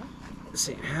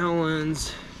 St.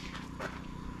 Helens.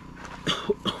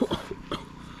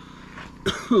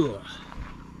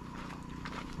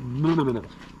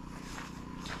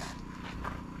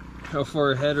 How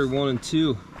far ahead are 1 and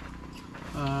 2?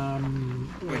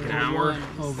 Like an hour?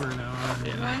 Over an hour.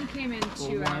 Yeah. One came in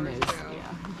 2 Well, one hours is- ago.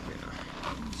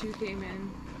 Two came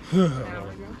in an hour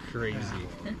ago. Crazy.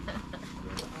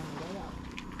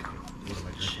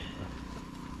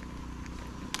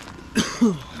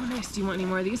 Oh, nice. Do you want any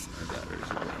more of these?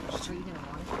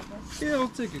 Yeah, I'll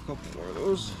take a couple more of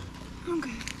those.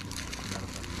 Okay.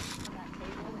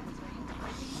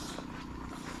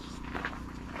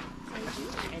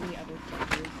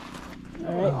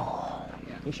 All right.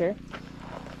 You sure?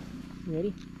 You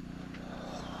ready?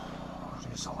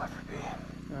 Yes, I'll ever be.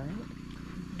 All right.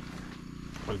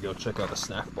 I'm gonna go check out the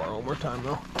snack bar one more time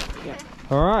though. Yeah.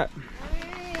 All right.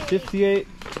 58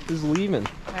 is leaving.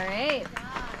 All right.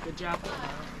 Good job.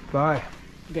 Bye.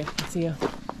 Okay. See you.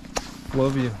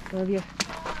 Love you. Love you.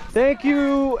 Thank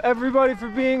you everybody for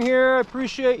being here. I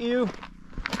appreciate you.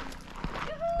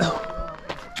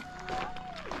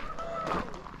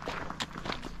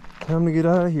 Time to get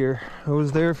out of here. I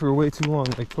was there for way too long,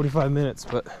 like 45 minutes,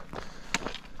 but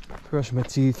brushed my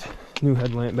teeth, new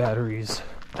headlamp batteries.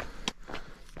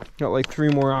 Got like 3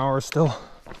 more hours still.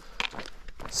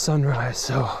 Sunrise,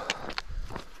 so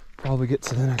probably get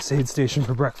to the next aid station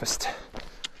for breakfast,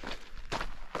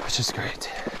 which is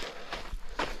great.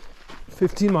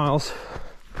 15 miles.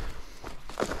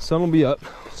 Sun will be up.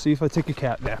 See if I take a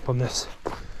cat nap on this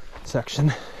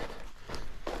section.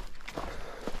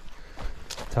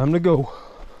 Time to go.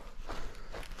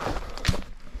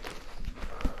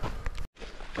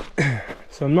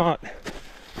 So I'm not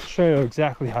sure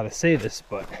exactly how to say this,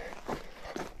 but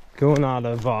going out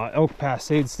of Elk Pass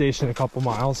aid station a couple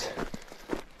miles,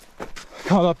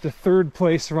 caught up to 3rd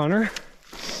place runner,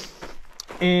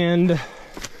 and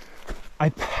I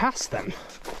passed them.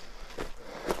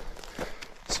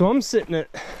 So I'm sitting at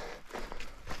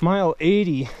mile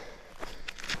 80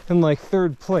 in like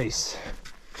 3rd place,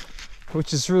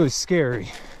 which is really scary.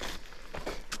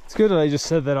 It's good that I just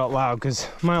said that out loud because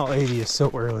mile 80 is so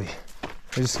early.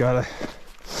 I just gotta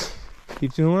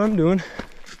keep doing what I'm doing.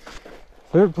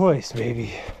 3rd place,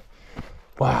 baby.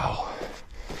 Wow.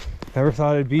 Never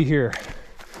thought I'd be here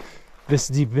this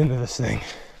deep into this thing.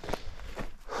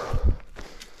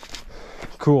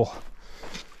 Cool.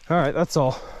 All right, that's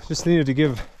all. Just needed to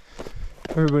give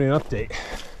everybody an update.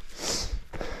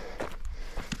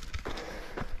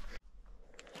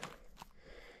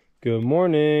 Good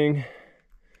morning.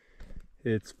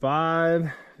 It's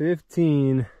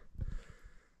 5:15.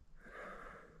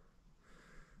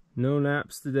 No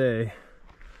naps today.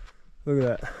 Look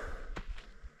at that.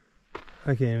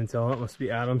 I can't even tell. That must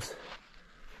be Adams.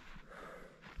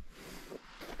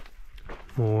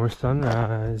 More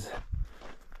sunrise.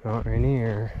 Not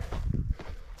Rainier.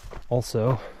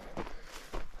 Also,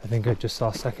 I think I just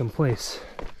saw 2nd place.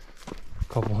 A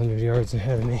couple 100 yards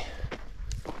ahead of me.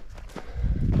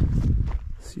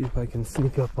 See if I can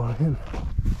sneak up on him.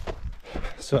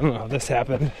 So I don't know how this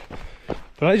happened,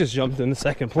 but I just jumped into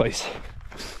 2nd place.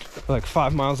 Like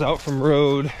 5 miles out from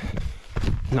road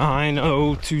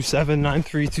 9027,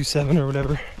 9327 or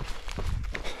whatever.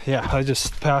 Yeah, I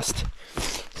just passed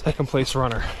 2nd place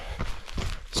runner.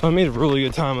 So I made a really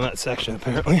good time on that section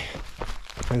apparently.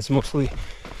 And it's mostly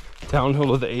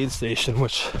downhill to the aid station,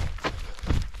 which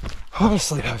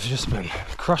honestly I've just been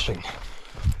crushing.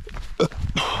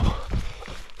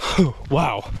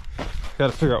 Wow.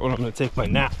 Gotta figure out when I'm gonna take my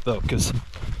nap though, because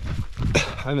I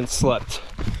haven't slept.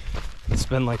 It's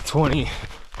been like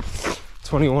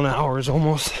 21 hours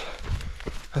almost,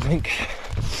 I think.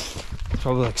 It's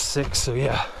probably like 6, so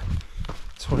yeah.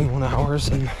 21 hours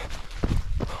and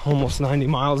almost 90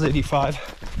 miles, 85.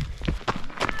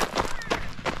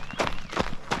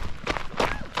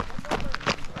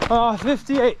 Ah,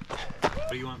 58. What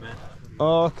do you want, man?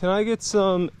 Can I get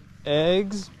some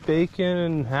eggs, bacon,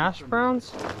 and hash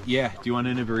browns? Yeah. Do you want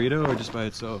it in a burrito or just by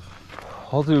itself?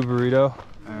 I'll do a burrito.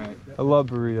 All right. I love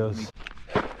burritos.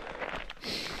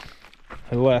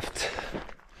 I left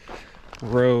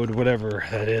road, whatever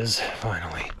that is,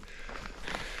 finally.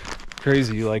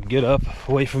 Crazy, you like get up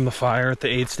away from the fire at the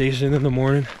aid station in the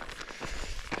morning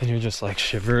and you're just like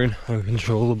shivering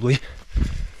uncontrollably.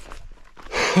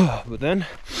 But then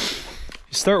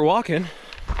you start walking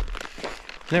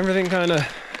and everything kind of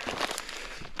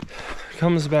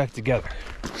comes back together.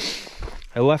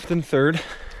 I left in third.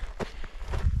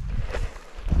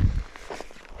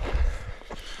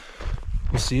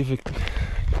 We'll see if it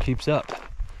keeps up.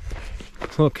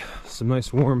 Look, some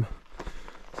nice warm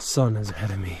sun is ahead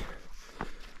of me.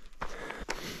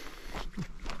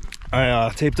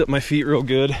 I taped up my feet real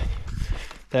good.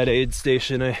 That aid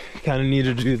station, I kind of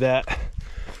needed to do that.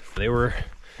 They were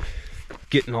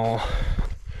getting all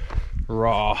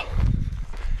raw.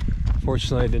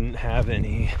 Fortunately, I didn't have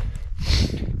any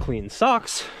clean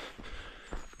socks,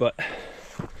 but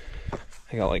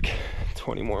I got like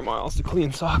 20 more miles to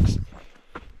clean socks.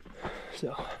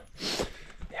 So,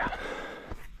 yeah.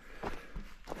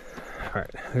 All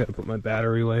right, I gotta put my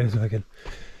battery away so I can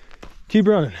keep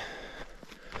running.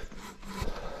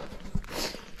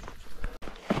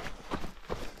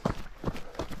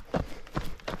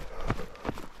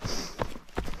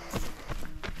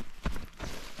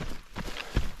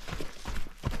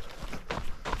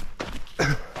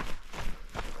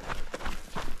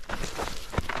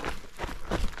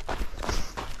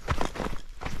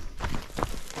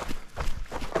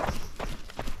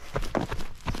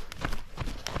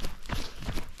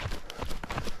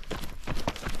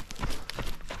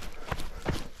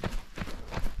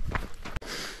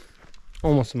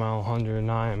 Almost mile 100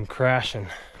 and I am crashing.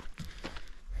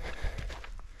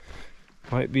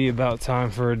 Might be about time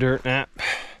for a dirt nap.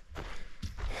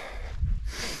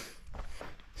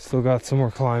 Still got some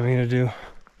more climbing to do.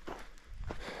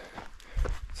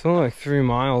 It's only like 3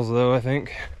 miles though, I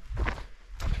think.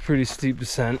 Pretty steep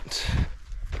descent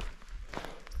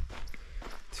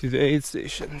to the aid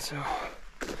station, so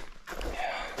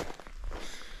yeah.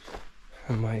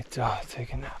 I might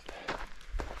take a nap.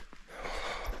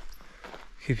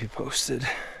 Keep you posted.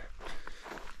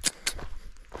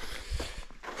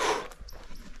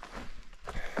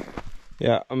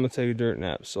 Yeah, I'm gonna take a dirt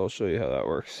nap, so I'll show you how that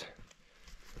works.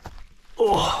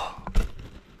 Oh,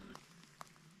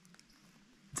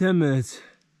 10 minutes.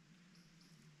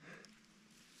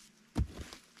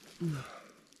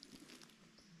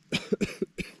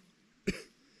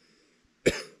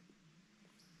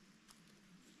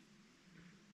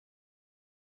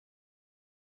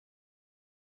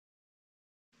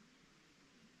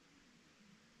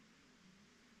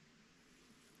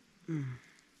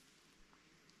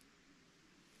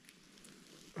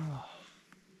 Oh.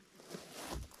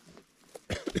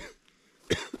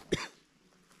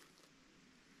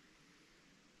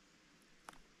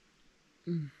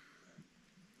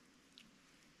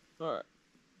 All right.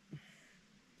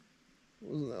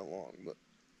 Wasn't that long, but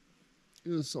it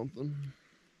was something.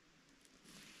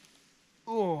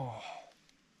 Oh.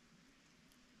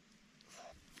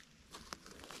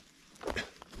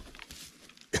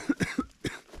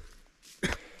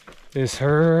 This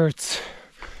hurts.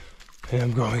 And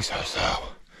I'm going so slow.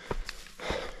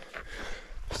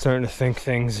 Starting to think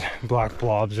things, black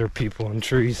blobs are people and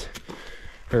trees,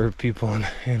 or people and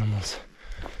animals.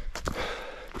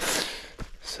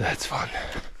 So that's fun.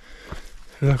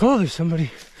 You're like, oh, there's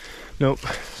somebody. Nope,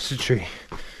 it's a tree.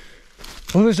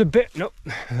 Oh, there's a bit. Nope,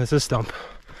 that's a stump.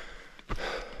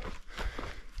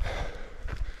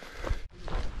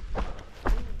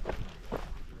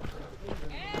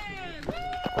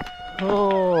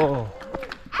 Oh.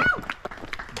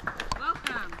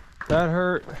 Welcome. That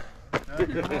hurt. Come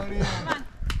on.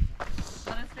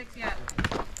 Let us fix you up.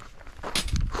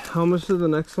 How much is the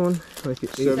next one? Like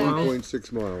 8 miles?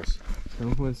 7.6 miles.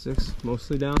 7.6,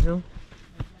 mostly downhill,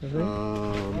 I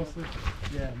think.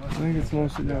 I think it's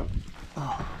mostly down.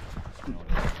 Oh,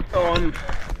 I'm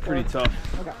pretty tough.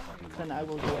 Okay, then I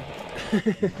will go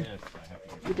ahead.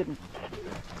 You didn't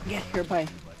get here by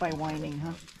whining,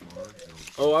 huh?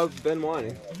 Oh, I've been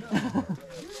whining.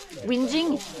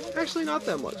 Whinging? Actually, not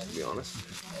that much, to be honest.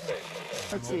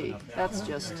 Let's see, that's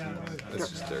just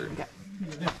dirt. Okay.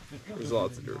 There's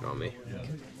lots of dirt on me.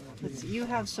 Let's see, you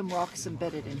have some rocks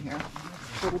embedded in here,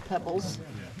 little pebbles.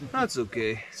 That's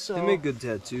okay. So They make good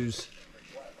tattoos.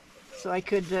 So I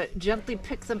could gently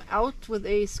pick them out with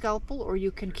a scalpel, or you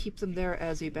can keep them there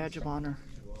as a badge of honor.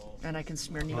 And I can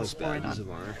smear Neosporin on.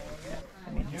 honor.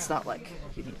 I mean, it's not like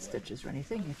you need stitches or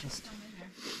anything. It just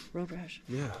road rash.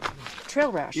 Yeah.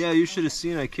 Trail rash. Yeah, you should have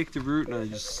seen. I kicked the root and I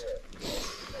just.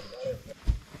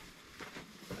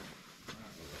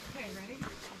 Okay, ready?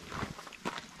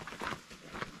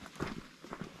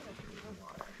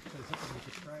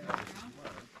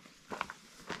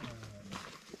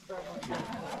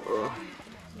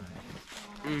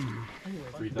 Mm.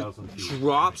 3,000 feet.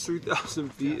 Drops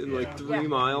 3,000 feet in like 3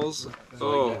 miles.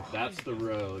 Oh. That's the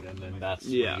road, and then that's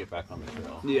when Yeah. you get back on the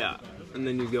trail. Yeah, and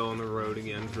then you go on the road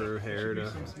again for hair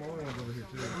to.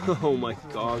 Oh my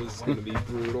god, this is gonna be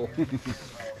brutal.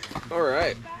 All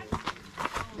right.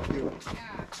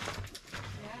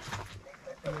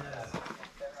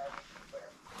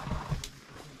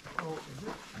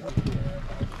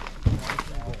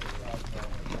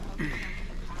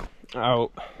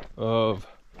 Out of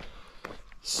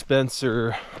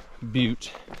Spencer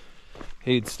Butte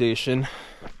aid station,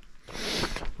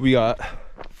 we got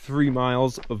 3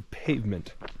 miles of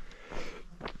pavement.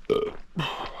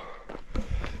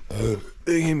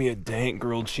 They gave me a dank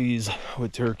grilled cheese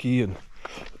with turkey and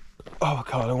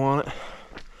avocado on it.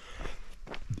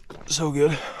 So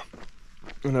good.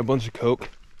 And a bunch of Coke.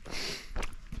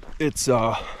 It's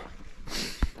like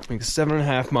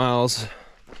 7.5 miles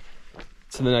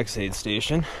to the next aid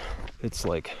station. It's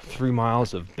like 3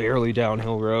 miles of barely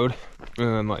downhill road, and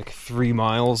then like 3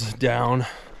 miles down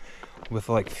with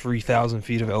like 3,000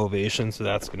 feet of elevation, so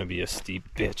that's gonna be a steep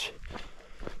bitch.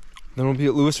 Then we'll be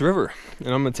at Lewis River, and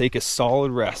I'm gonna take a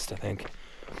solid rest, I think.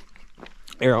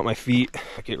 Air out my feet,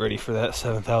 get ready for that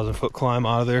 7,000 foot climb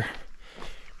out of there,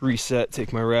 reset,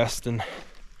 take my rest, and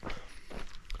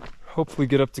hopefully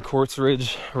get up to Quartz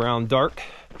Ridge around dark,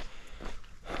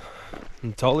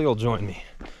 and Tulley will join me.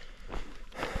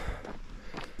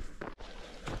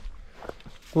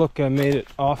 Look, I made it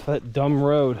off that dumb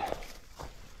road.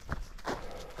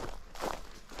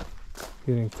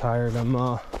 Getting tired,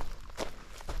 I'm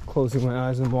closing my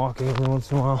eyes and walking every once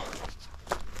in a while.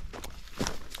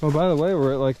 Oh, by the way,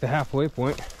 we're at like the halfway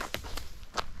point.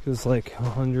 It's like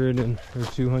 100 or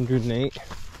 208.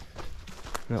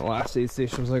 And that last aid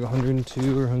station was like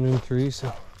 102 or 103,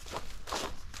 so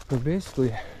we're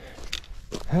basically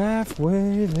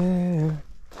halfway there.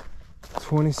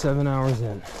 27 hours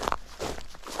in.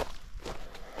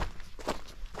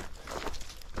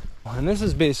 And this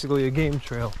is basically a game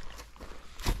trail.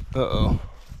 Uh-oh.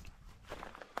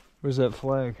 Where's that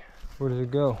flag? Where did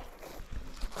it go?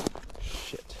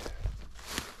 Shit.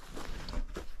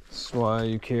 That's why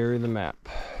you carry the map.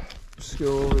 Just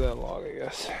go over that log, I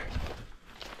guess.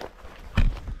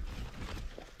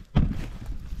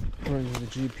 Run to the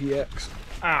GPX.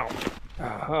 Ow!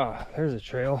 Aha, there's a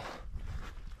trail.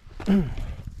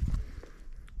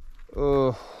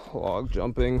 Log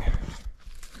jumping.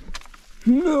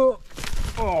 No!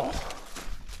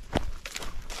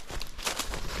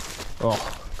 Oh,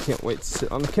 can't wait to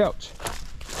sit on the couch.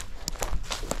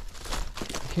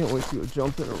 Can't wait to go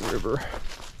jump in a river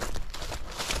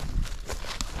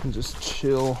and just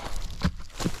chill.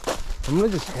 I'm gonna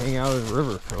just hang out in the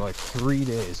river for like 3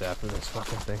 days after this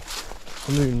fucking thing.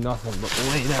 I'm gonna do nothing but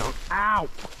lay down. Ow!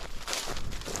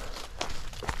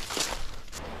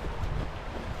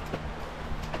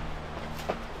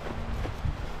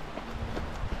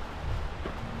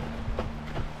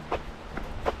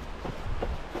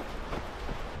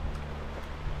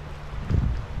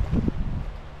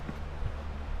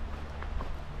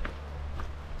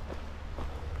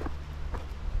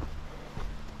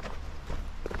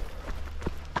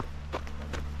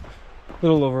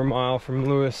 Little over a mile from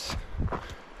Lewis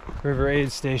River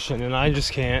Aid Station, and I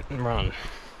just can't run.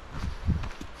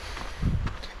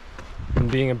 I'm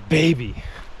being a baby,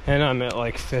 and I'm at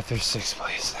like 5th or 6th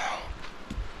place now.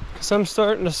 Because I'm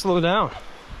starting to slow down.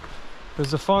 It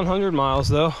was a fun 100 miles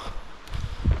though.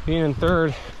 Being in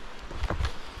 3rd,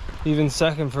 even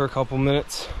 2nd for a couple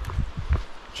minutes.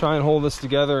 Try and hold this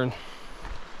together and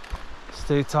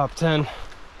stay top 10.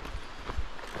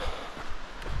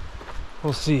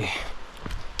 We'll see.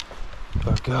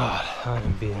 But God, I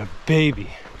am being a baby.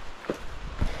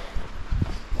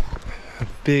 A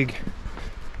big,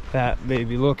 fat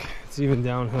baby. Look, it's even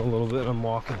downhill a little bit and I'm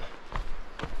walking.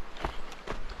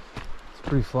 It's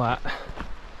pretty flat.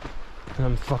 And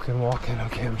I'm fucking walking.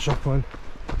 Okay, I'm shuffling.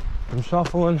 I'm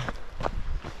shuffling.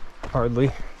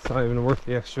 Hardly. It's not even worth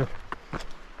the extra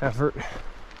effort.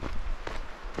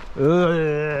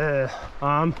 Ugh,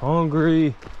 I'm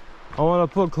hungry. I want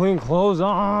to put clean clothes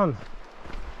on.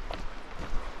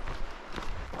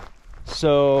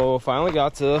 So finally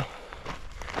got to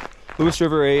Lewis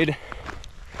River Aid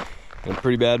in a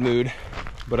pretty bad mood,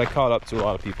 but I caught up to a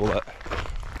lot of people that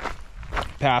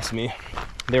passed me.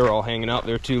 They were all hanging out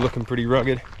there too, looking pretty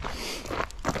rugged.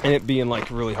 And it being like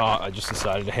really hot, I just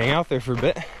decided to hang out there for a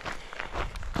bit.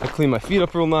 I cleaned my feet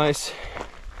up real nice,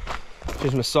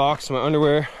 changed my socks, my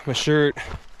underwear, my shirt,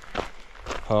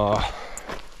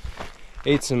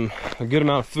 ate a good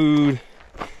amount of food,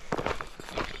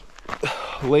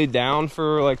 laid down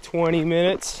for like 20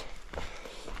 minutes.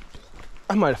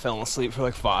 I might have fallen asleep for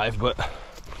like 5, but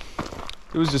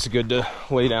it was just good to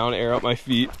lay down, air out my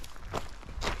feet,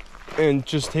 and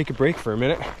just take a break for a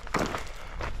minute.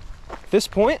 At this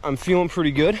point, I'm feeling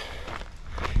pretty good.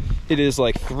 It is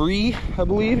like 3, I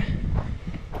believe.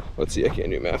 Let's see, I can't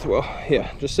do math well.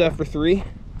 Yeah, just after 3.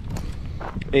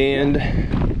 And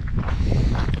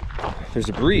there's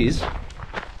a breeze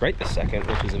right this second,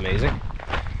 which is amazing.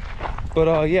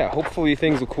 But yeah, hopefully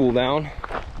things will cool down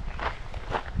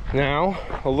now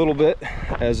a little bit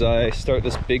as I start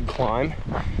this big climb.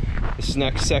 This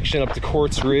next section up to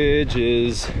Quartz Ridge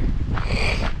is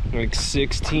like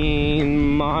 16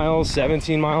 miles,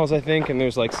 17 miles, I think, and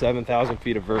there's like 7,000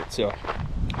 feet of vert, so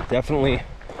definitely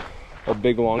a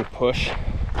big long push.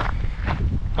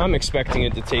 I'm expecting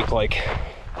it to take like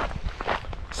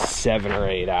 7 or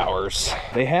 8 hours.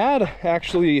 They had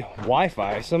actually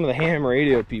Wi-Fi. Some of the ham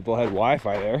radio people had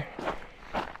Wi-Fi there,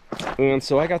 and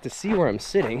so I got to see where I'm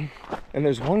sitting, and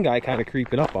there's one guy kind of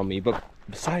creeping up on me, but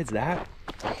besides that,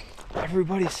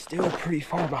 everybody's still pretty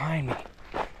far behind me.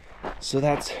 So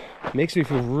that makes me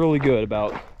feel really good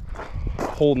about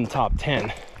holding top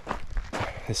 10.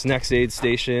 This next aid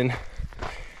station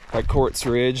at Quartz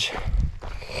Ridge,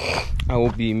 I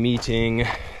will be meeting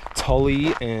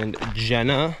Tulley and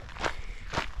Jenna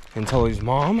and Tulley's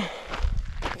mom.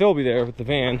 They'll be there with the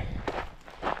van.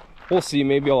 We'll see,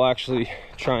 maybe I'll actually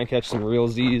try and catch some real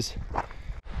Z's.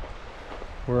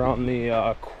 We're on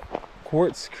the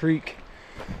Quartz Creek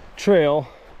Trail.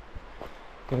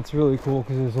 It's really cool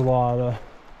because there's a lot of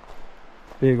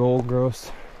big old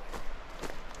growths.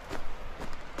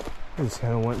 I just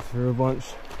kind of went through a bunch.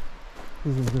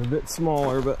 This is a bit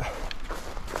smaller, but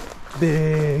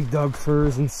big Doug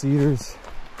firs and cedars.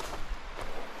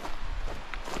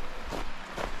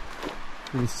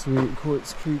 Pretty sweet.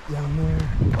 Quartz Creek down there.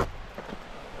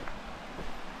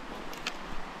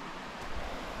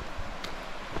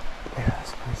 Yeah,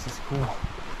 this place is cool.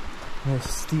 Nice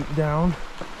steep down.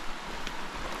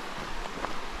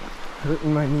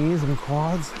 Hurting my knees and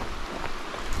quads.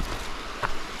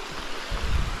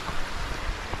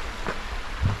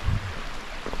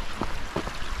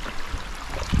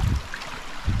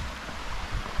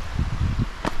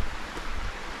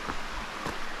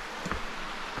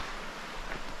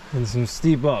 And some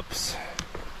steep ups.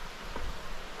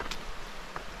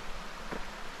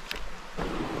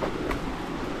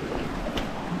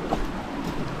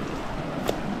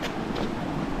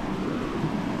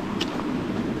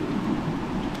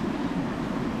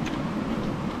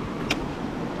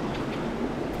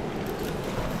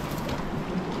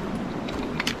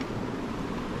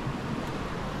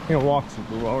 I can't walk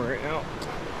super well right now.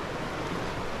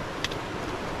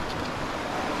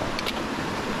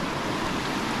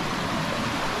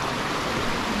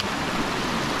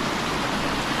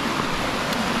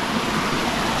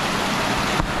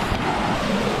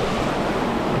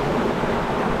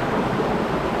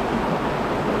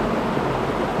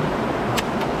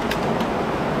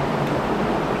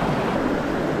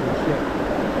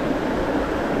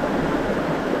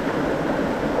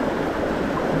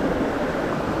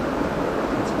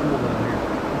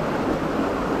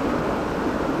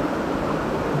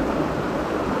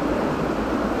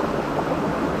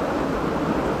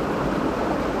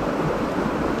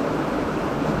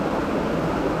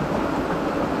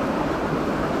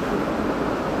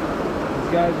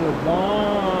 Guys are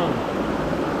bomb.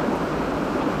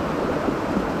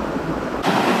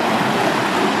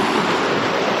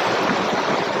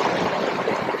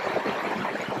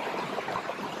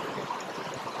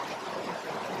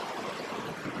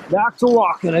 Back to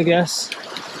walking, I guess.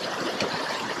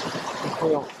 Hopefully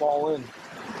I don't fall in.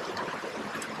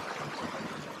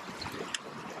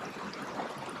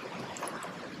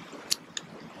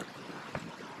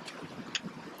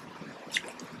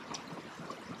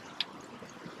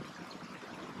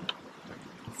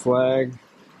 Flag.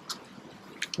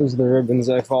 Those are the ribbons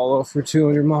I follow for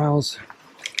 200 miles.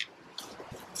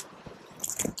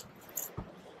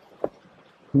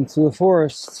 Into the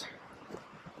forest.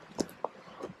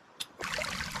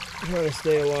 I'm trying to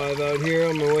stay alive out here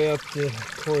on my way up to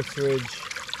Quartz Ridge.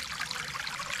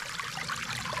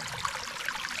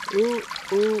 Ooh,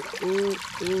 ooh, ooh,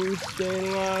 ooh,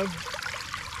 staying alive.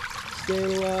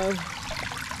 staying alive.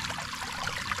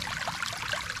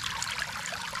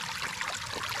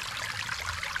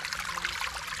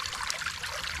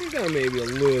 We got maybe a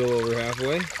little over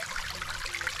halfway.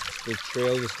 The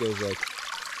trail just goes like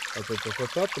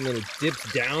up, and then it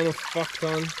dips down a fuck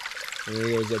ton. And then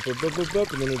it goes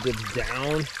up, and then it dips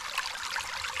down.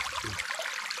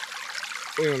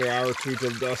 Another hour or two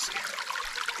till dusk.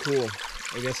 Cool.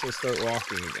 I guess I'll start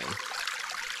walking again.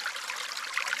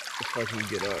 If I can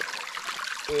get up.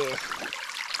 Ugh.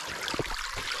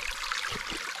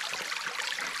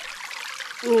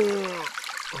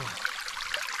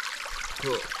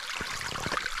 Cool.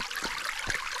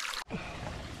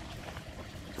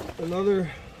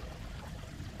 Another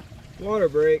water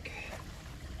break.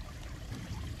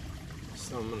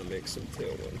 So I'm gonna make some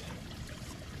tailwind.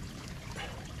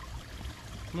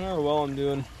 I don't know how well I'm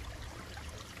doing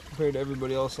compared to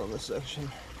everybody else on this section.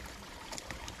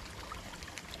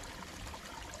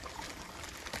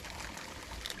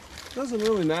 Doesn't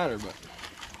really matter, but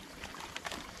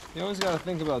you always gotta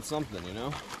think about something, you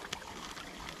know?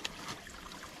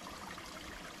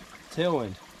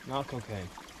 Tailwind, not cocaine.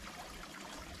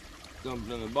 Dump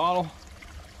it in the bottle.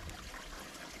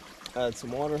 Add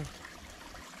some water.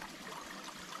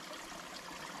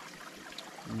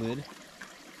 Lid.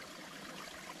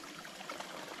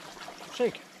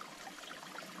 Shake.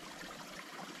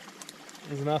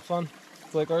 Isn't that fun?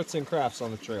 It's like arts and crafts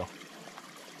on the trail.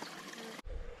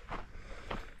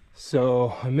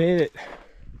 So I made it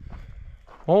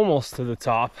almost to the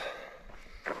top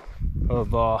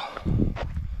of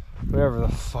whatever the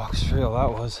fuck's trail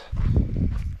that was.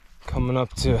 Coming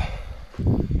up to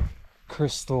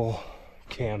Crystal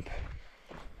Camp,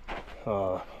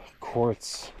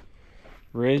 Quartz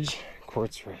Ridge.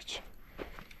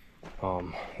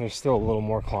 There's still a little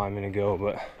more climbing to go,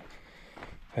 but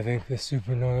I think the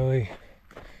super gnarly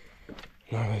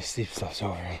steep stuff's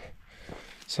over.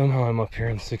 Somehow I'm up here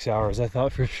in 6 hours. I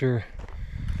thought for sure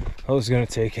I was gonna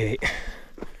take 8.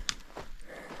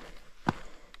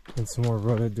 And some more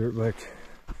rutted dirt bike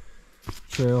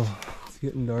trail. It's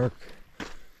getting dark.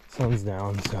 Sun's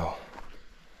down, so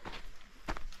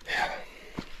yeah.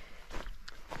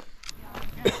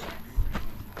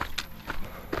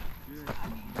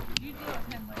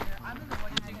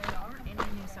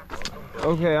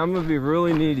 Okay, I'm gonna be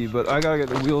really needy, but I gotta get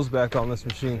the wheels back on this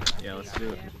machine. Yeah, let's do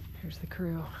it. Here's the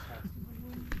crew.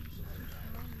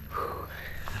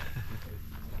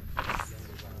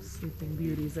 Sleeping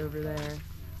beauties over there.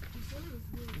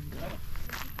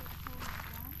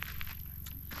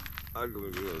 I'm gonna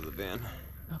go to the van.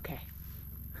 Okay.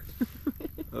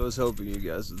 I was hoping you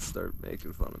guys would start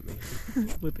making fun of me.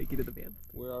 We'll take you to the van.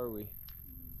 Where are we?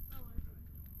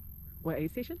 What,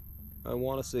 aid station? I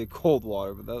want to say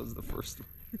Coldwater, but that was the first one.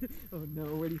 Oh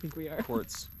no, where do you think we are?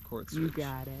 Quartz You Ridge.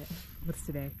 got it. What's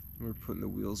today? We're putting the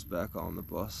wheels back on the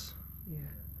bus. Yeah.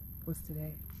 What's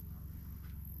today?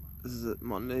 Is it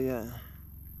Monday yet?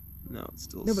 No, it's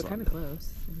still No, but Sunday. kind of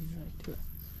close. I mean, like 2.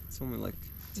 It's only like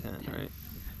 10, right?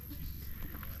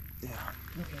 Yeah.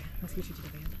 Okay, let's get you to the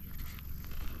van.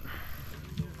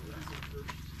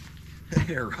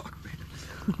 Hair rock band.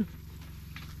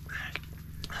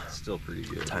 Still pretty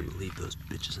good. Time to leave those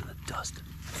bitches in the dust.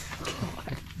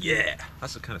 Yeah,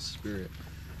 that's the kind of spirit.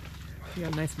 You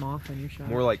got a nice moth on your shot.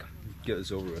 More like get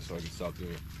this over with so I can stop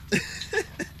doing it.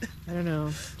 I don't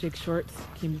know. Jake's shorts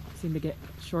seem to get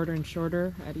shorter and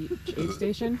shorter at each aid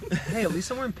station. Hey, at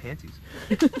least I'm wearing panties.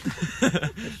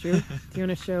 That's true. Do you want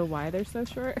to show why they're so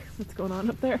short? What's going on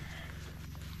up there?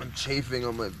 I'm chafing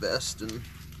on my vest, and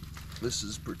this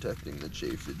is protecting the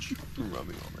chafage from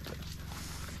rubbing on my vest.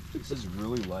 This is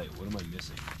really light. What am I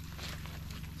missing?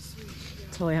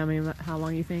 Tulley, how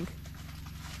long you think?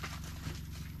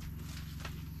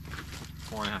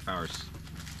 4.5 hours.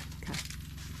 Okay.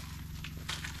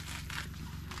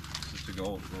 Just to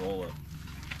go roll up.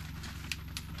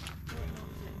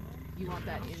 You want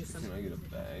that in some? Can I get a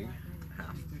bag? Why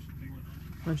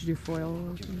don't you do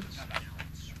foil?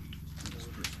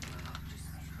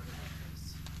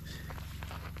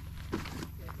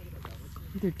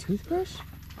 Either toothbrush?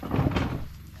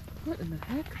 What in the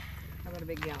heck? How about a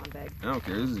big gallon bag? I don't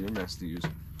care. This is your mess to use.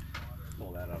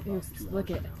 Pull that out. Ew,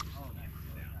 look it.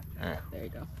 Yeah. There you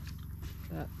go.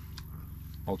 That.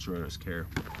 Ultra care.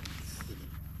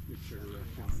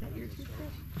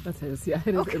 That's his. Yeah,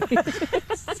 it is. Okay.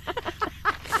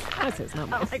 That's his, not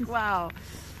mine. I'm like, wow.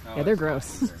 Yeah, they're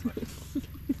gross.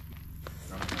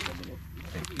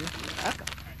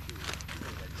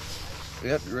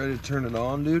 Yep, you ready to turn it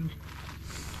on, dude?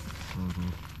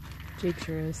 Jake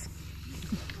sure is.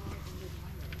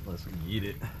 Let's eat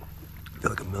it. I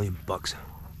feel like $1 million.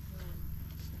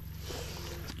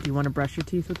 Do you want to brush your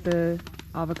teeth with the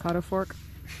avocado fork?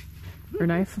 Or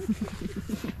knife?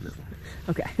 No.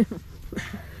 Okay.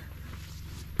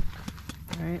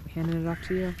 Alright, handing it off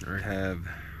to you. I have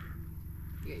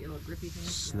You got your little grippy thing?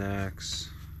 snacks,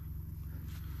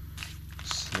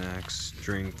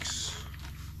 drinks.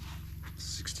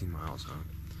 16 miles, huh?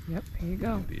 Yep, here you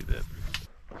go. Be a bit.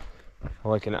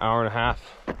 Like an hour and a half.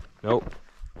 Nope.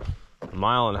 A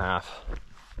mile and a half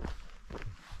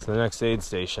to the next aid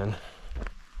station.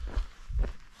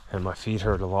 And my feet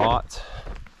hurt a lot.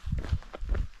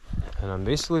 And I'm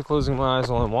basically closing my eyes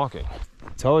while I'm walking.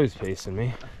 Tulley's pacing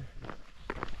me.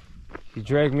 He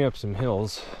dragged me up some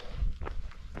hills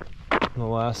in the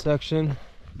last section.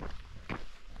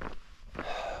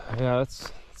 Yeah,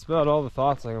 that's about all the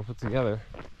thoughts I can put together.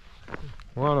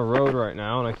 We're on a road right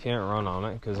now and I can't run on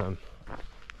it because I'm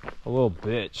a little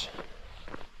bitch.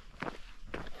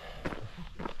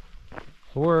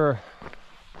 We're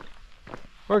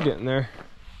getting there.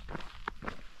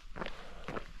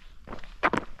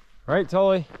 Right,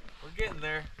 Tulley? We're getting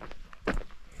there.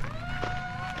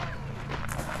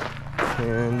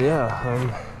 And yeah,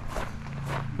 I'm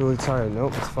really tired.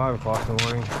 Nope, it's 5 o'clock in the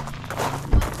morning.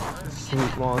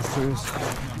 Sleep monsters.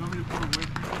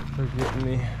 They're getting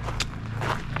me.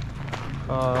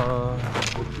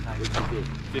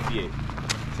 58.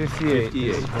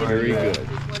 58. Very good.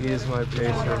 He is my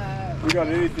pacer. We got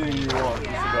anything you want.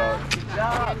 Just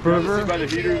about. Burger? By the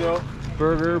heater though.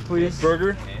 Burger, please.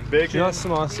 Burger. Bacon. Just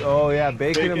mustard. Oh yeah,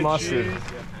 bacon and mustard. Cheese,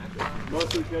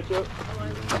 mustard, ketchup.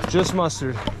 Just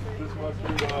mustard. Just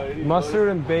mustard. Any Mustard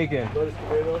and bacon. lettuce,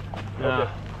 tomato. Yeah.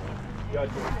 Okay.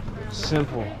 Gotcha.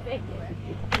 Simple.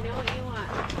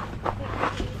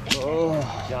 Oh.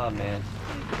 Good job, man.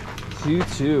 You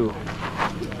too.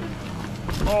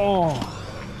 Oh.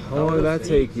 How long did that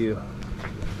take you?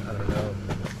 I don't know.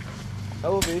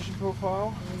 Elevation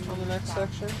profile on the next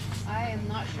section? I am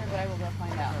not sure, but I will go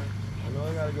find out. I know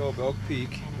I gotta go up Elk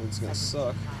Peak. It's gonna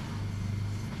suck.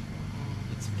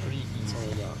 It's pretty It's all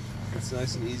easy. about. It's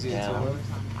nice and easy Yeah. until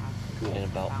then. In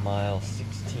about mile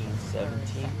 16,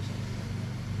 17.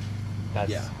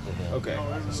 That's Yeah. the hill. Okay,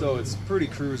 so it's pretty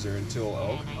cruiser until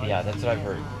Elk. Yeah, that's what I've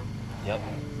heard. Yep.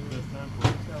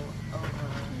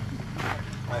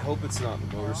 I hope it's not the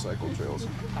motorcycle trails.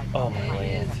 Oh my It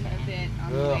land. is a bit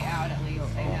on the way out, at least.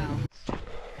 I know.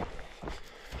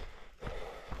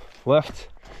 Left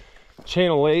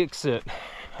Chain of Lakes at,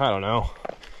 I don't know,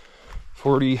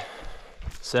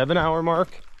 47-hour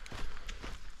mark.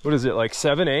 What is it, like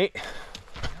 7, 8?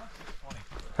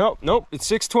 Oh, nope, it's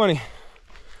 6:20.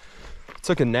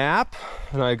 Took a nap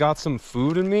and I got some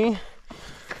food in me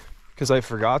because I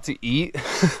forgot to eat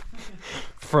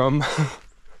from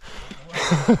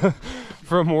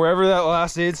from wherever that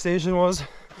last aid station was.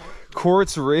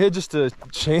 Quartz Ridge to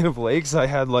Chain of Lakes. I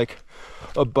had like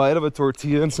a bite of a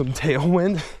tortilla and some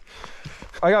tailwind.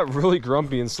 I got really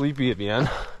grumpy and sleepy at the end.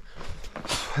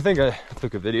 I think I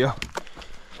took a video,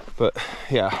 but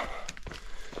yeah.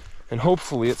 And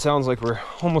hopefully it sounds like we're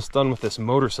almost done with this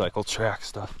motorcycle track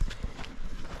stuff.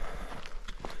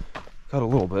 Got a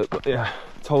little bit, but yeah,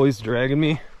 Tulley's dragging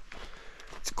me.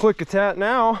 It's Klickitat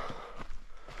now.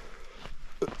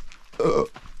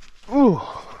 Ooh,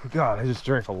 God, I just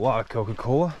drank a lot of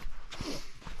Coca-Cola.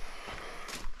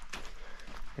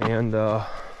 And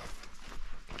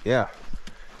yeah,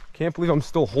 can't believe I'm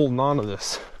still holding on to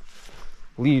this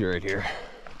lead right here.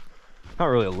 Not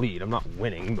really a lead, I'm not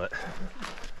winning, but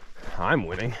I'm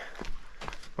winning.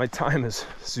 My time is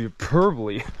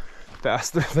superbly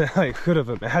faster than I could have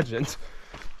imagined.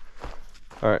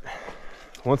 All right,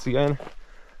 once again,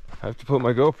 I have to put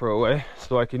my GoPro away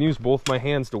so I can use both my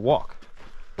hands to walk.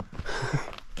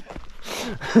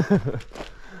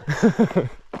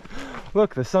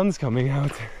 Look, the sun's coming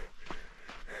out.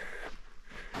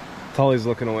 Tulley's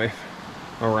looking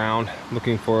around,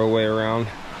 looking for a way around.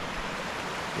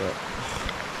 But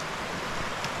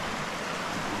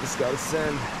just gotta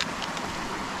send.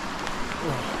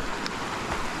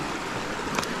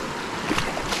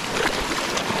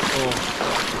 Oh,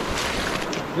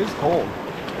 it's cold.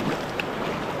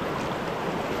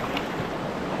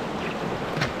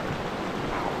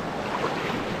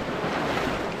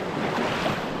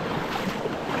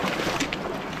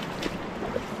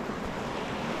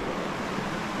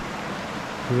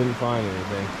 We didn't find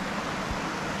anything.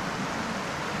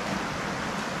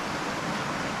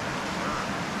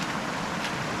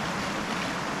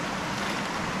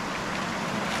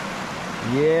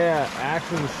 Yeah,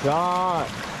 action shot.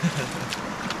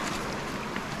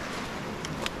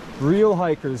 Real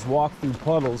hikers walk through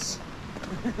puddles.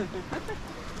 That's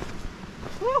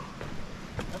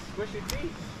squishy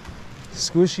feet.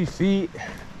 Squishy feet.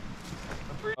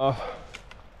 Oh,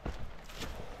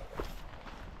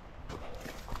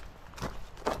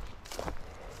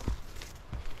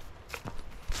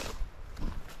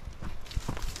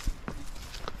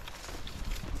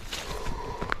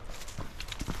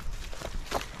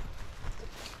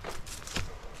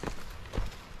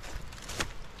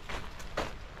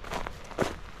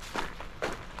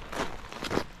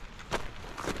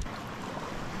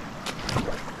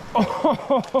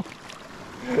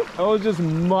 that was just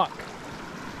muck.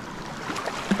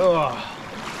 Ugh.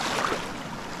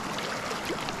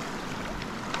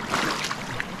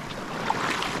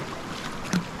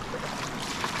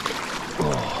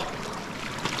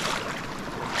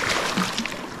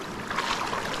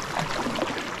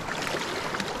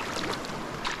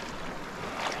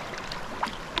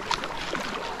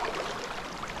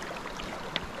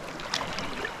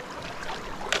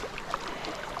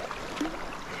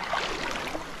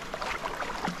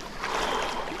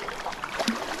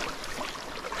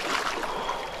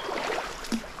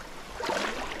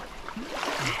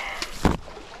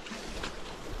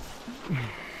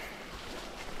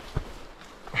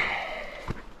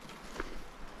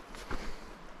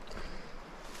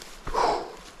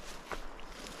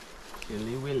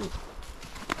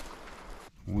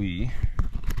 We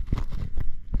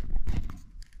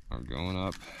are going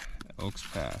up Oaks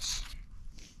Pass,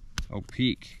 Oak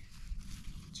Peak,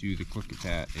 to the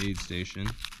Klickitat aid station,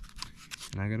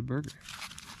 and I got a burger.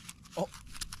 Oh,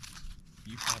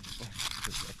 you have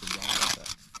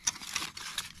that.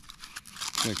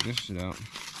 Check this shit out.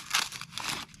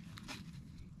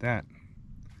 That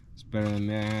is better than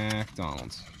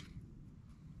McDonald's.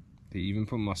 They even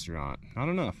put mustard on it. Not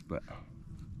enough, but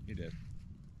You did.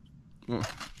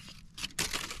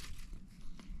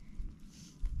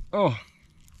 Oh,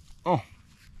 oh,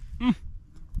 I'm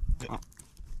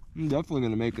definitely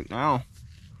gonna make it now.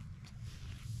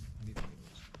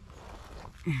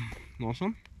 Want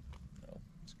some? No,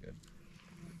 it's good.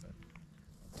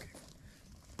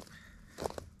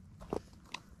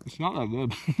 It's not that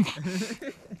good.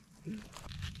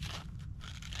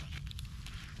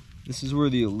 This is where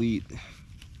the elite,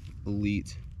 they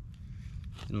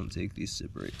don't take these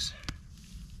sit breaks.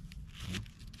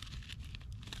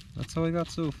 That's how I got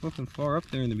so fucking far up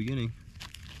there in the beginning.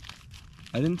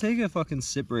 I didn't take a fucking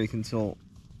sit break until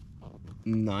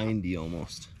 90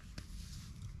 almost.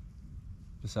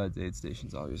 Besides aid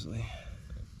stations, obviously.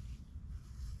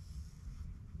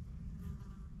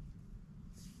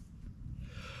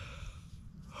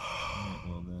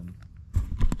 Well then.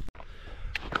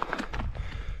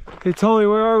 Hey Tulley,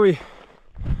 where are we?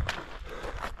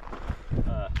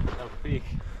 Oak Peak.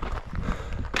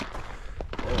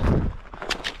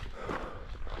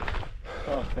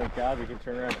 Oh, thank God we can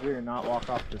turn around here and not walk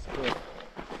off this cliff.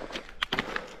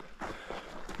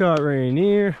 Got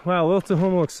Rainier. Wow, Little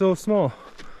Tahoma looks so small.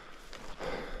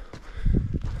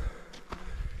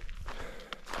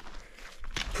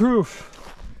 Proof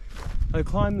I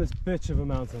climbed this bitch of a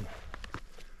mountain.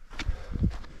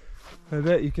 I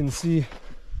bet you can see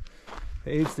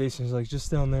the aid stations like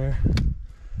just down there.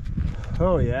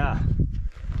 Oh yeah.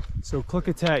 So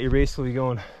Klickitat, you're basically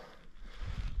going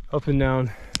up and down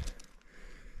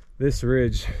this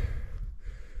ridge.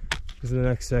 This is the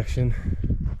next section.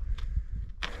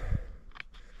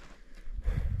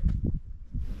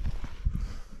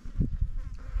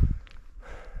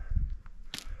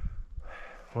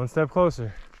 One step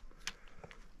closer.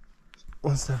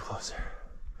 One step closer.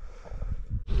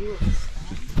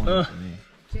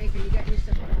 Jake, you got your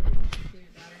stuff over?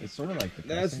 It's sort of like the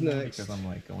That's next. because I'm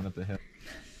like going up the hill.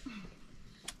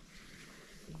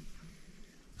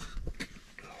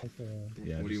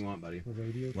 Yeah, What do you want, buddy?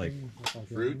 like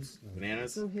Fruits?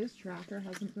 Bananas? So his tracker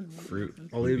hasn't been fruit?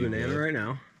 I'll leave a banana right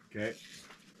now. Okay.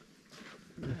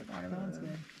 Sounds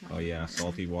good. Oh yeah,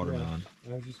 salty watermelon.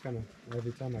 I was just gonna,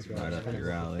 every time I go, Right up your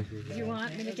alley. Do you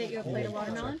want me to get you a plate of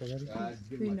watermelon?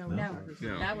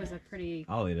 No. That was a pretty...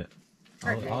 I'll eat it.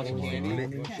 I'll have some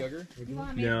more. Sugar? You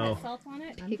want me No. to put salt on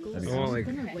it? Pickles? I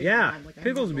want yeah,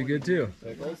 pickles would be good too.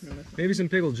 Maybe some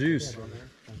pickle juice.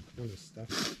 What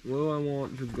do I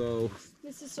want to go?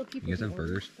 This is so people You guys have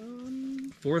burgers?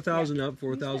 4,000 up,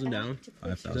 4,000 down.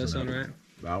 5,000 Does that sound up. right?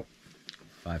 About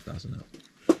 5,000 up.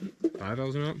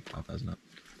 5,000 up? 5,000 up.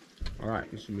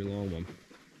 Alright, this should be a long one.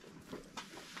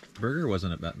 Burger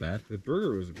wasn't that bad. The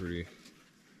burger was a pretty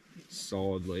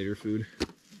solid later food.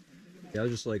 Yeah, I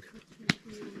was just like,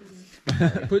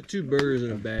 put 2 burgers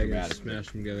in a bag and smash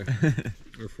them together.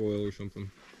 Or foil or something.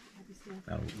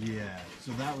 Yeah,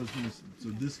 so that was his, so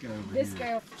this guy over This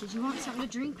here. guy... Did you want something to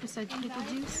drink besides pickle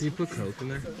juice? Can you put Coke in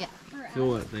there? Yeah.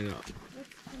 Fill that thing up.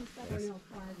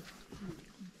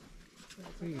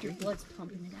 Your blood's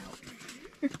pumping it out.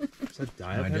 Is that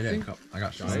diet? I did it. I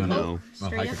got shot on a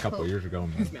hike a couple years ago.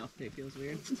 His mouth taste feels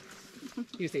weird. You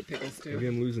just ate pickles too. Maybe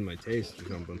I'm losing my taste or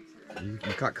something. You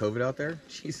caught COVID out there?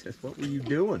 Jesus, what were you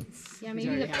doing? Yeah,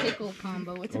 maybe the pickle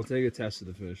combo. I'll take a test to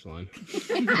the finish line.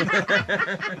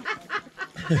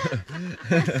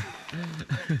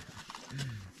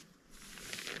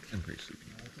 I'm pretty sleepy.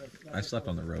 I slept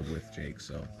on the road with Jake,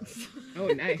 so. Oh,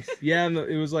 nice. Yeah, and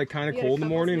it was like kind of cold in the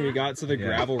morning. We got to the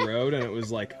gravel road and it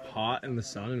was like hot in the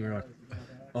sun, and we were like,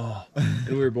 oh. And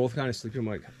we were both kind of sleeping. I'm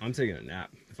like, I'm taking a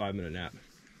nap, a 5-minute nap.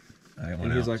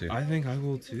 And he's like, too. I think I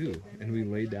will too. And we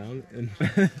laid down and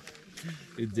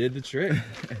it did the trick.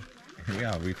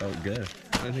 Yeah, we felt good.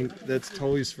 I think that's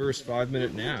Tulley's first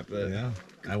 5-minute nap. Yeah,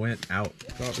 I went out.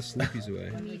 Got the sleepies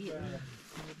away.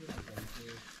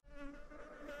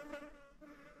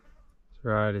 This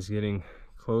ride is getting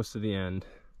close to the end.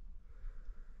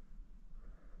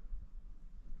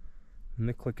 In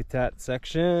the Klickitat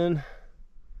section,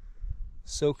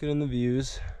 soaking in the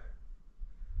views.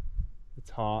 It's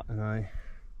hot and I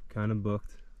kind of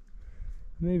booked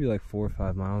maybe like 4 or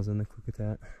 5 miles in the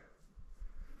Klickitat.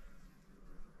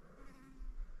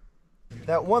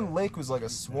 That one lake was like a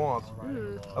swamp.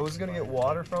 I was gonna get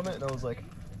water from it and I was like,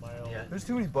 there's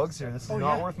too many bugs here. This is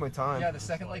not worth my time. Yeah, the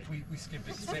second lake we skipped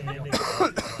it.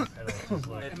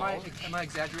 Am I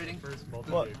exaggerating?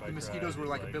 What? The mosquitoes were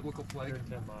like a biblical plague.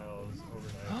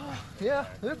 Yeah,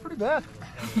 they're pretty bad.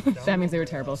 That means they were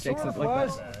terrible. Jake said like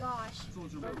that.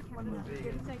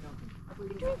 We're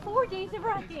doing 4 days of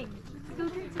running. Go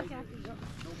drink some caffeine.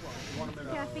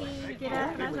 Caffeine, get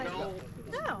up. And I was like,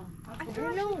 no. I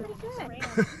don't know.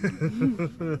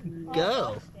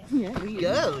 Go. Yeah,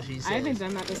 Go, she said. I haven't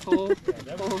done that this whole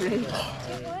race.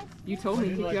 You told me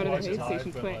to kick you out of the aid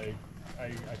station quick.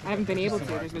 I haven't been able to.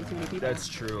 There's been too many people. That's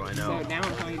true, I know. So now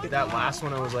I'm telling you. That last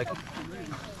one I was like,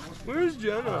 where's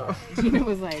Jenna? Gina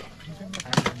was like,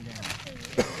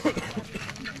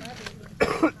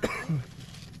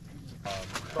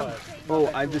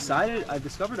 Oh, I've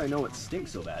discovered I know what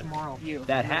stinks so bad. Tomorrow. You.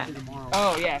 That hat.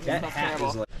 Oh yeah, That that's hat terrible.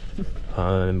 is like...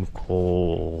 I'm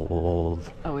cold.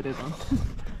 Oh, it is on.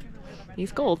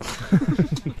 He's cold.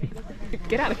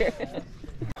 Get out of here.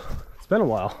 It's been a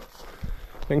while.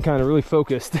 Been kind of really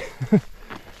focused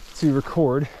to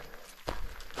record.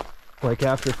 Like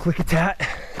after Klickitat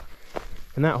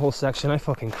and that whole section, I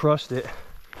fucking crushed it.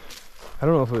 I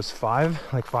don't know if it was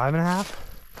 5.5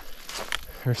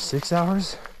 or 6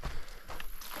 hours.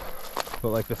 But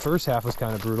like the first half was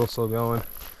kind of brutal, slow going.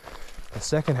 The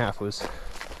second half was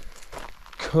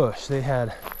cush. They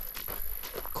had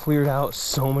cleared out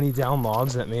so many down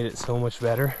logs that made it so much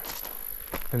better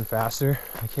and faster.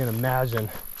 I can't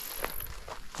imagine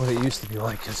what it used to be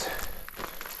like because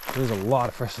there's a lot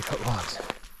of freshly cut logs.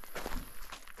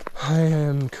 I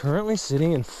am currently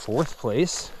sitting in 4th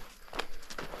place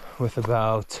with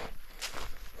about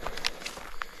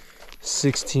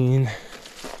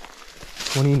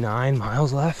 29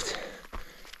 miles left.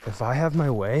 If I have my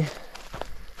way,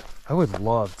 I would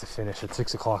love to finish at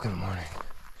 6 o'clock in the morning.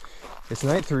 It's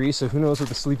night 3, so who knows what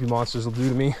the sleepy monsters will do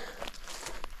to me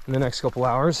in the next couple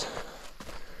hours.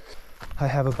 I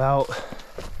have about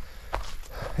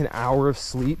an hour of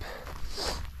sleep.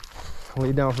 I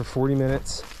laid down for 40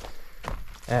 minutes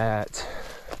at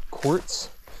Quartz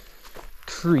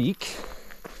Creek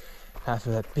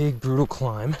after that big brutal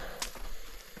climb.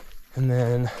 And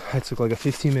then I took like a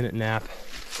 15-minute nap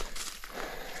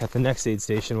at the next aid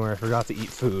station where I forgot to eat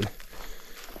food.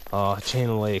 Chain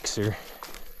of Lakes or...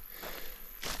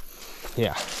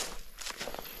 yeah.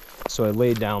 So I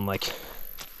laid down like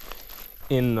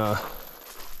in like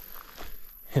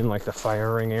the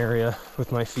fire ring area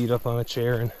with my feet up on a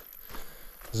chair and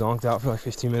zonked out for like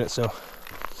 15 minutes. So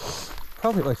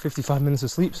probably like 55 minutes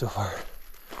of sleep so far.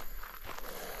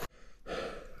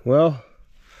 Well,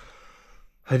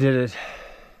 I did it.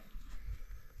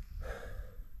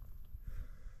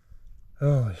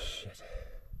 Oh shit.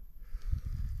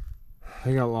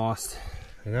 I got lost.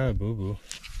 I got a boo-boo.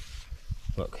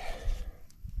 Look.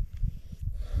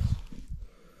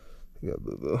 I got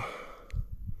boo-boo.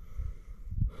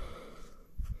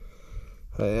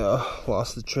 I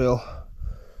lost the trail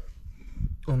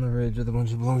on the ridge with a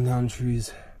bunch of blown down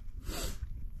trees.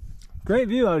 Great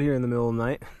view out here in the middle of the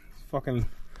night. It's fucking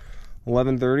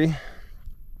 11:30.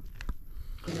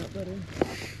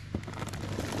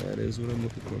 That is what I'm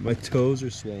looking for. My toes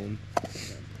are swollen.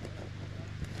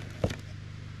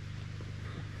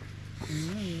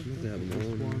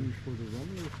 One for the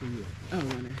runner or for you? Oh,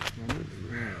 runner.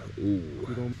 Ooh.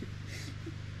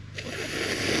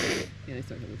 Yeah, they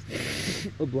start to look.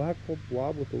 A black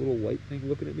blob with a little white thing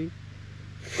looking at me.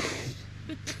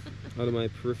 Out of my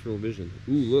peripheral vision.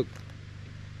 Ooh, look.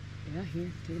 Yeah,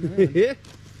 here, take another one. Yeah.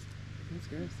 That's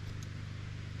gross.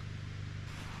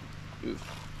 Oof.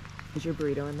 Is your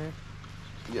burrito in there?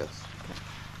 Yes.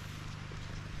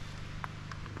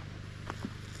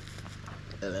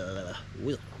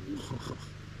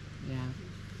 Yeah.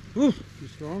 Too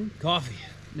strong? Coffee.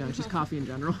 No, just coffee in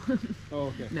general. Oh,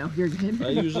 okay. No, you're good. I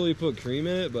usually put cream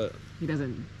in it, but he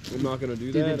doesn't. I'm not gonna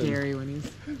do the that. dairy when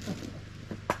he's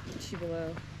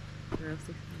below.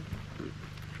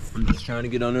 I'm just trying to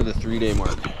get under the 3-day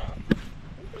mark.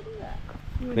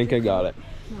 I think I got it.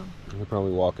 No. I'll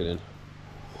probably walk it in.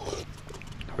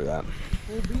 For that.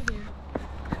 We'll be there.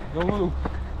 Go.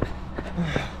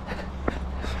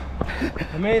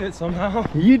 I made it somehow.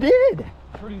 You did.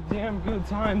 Pretty damn good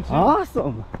time too.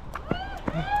 Awesome.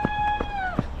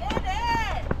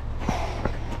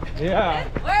 Yeah.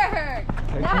 Good work.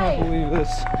 I can't believe this.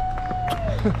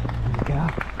 Yeah.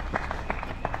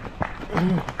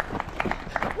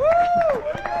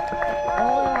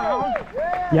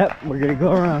 Yep, we're gonna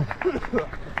go around.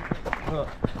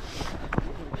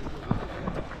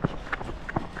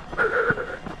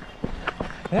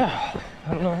 Yeah, I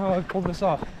don't know how I pulled this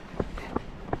off.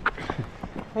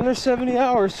 Under 70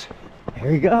 hours.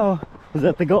 There you go. Was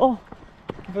that the goal?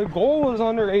 The goal was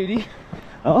under 80.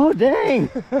 Oh, dang.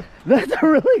 That's a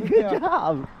really good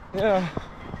job. Yeah.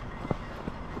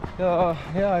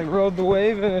 Yeah, I rode the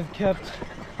wave and it kept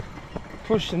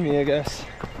pushing me, I guess.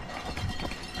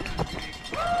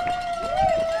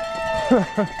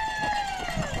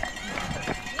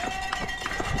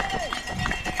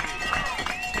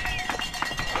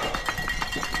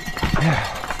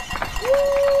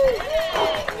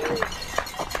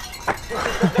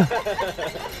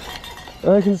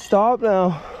 I can stop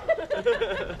now.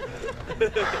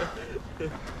 Good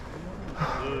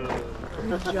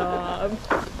job.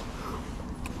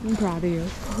 I'm proud of you.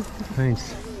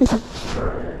 Thanks. I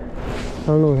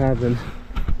don't know what happened.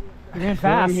 You ran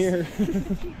fast. I'm here.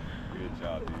 Good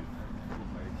job, dude.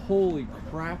 Holy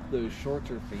crap, those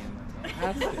shorts are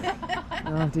fantastic.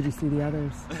 Oh, did you see the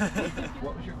others?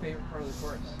 What was your favorite part of the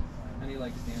course? Any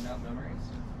like standout memories?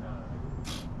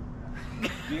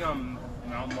 Being on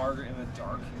Mount Margaret in the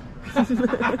dark.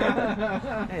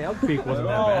 Hey, Elk Peak wasn't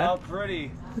that Oh, bad. how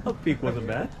pretty. Elk Peak wasn't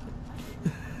bad.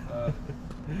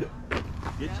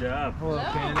 Good job. Hello,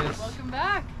 Candace. Welcome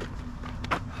back.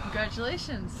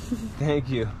 Congratulations. Thank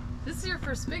you. This is your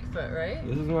first Bigfoot, right?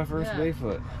 This is my first Yeah.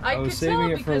 Bigfoot. I was could saving tell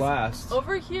it for because last.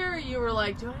 Over here, you were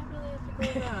like, "Do I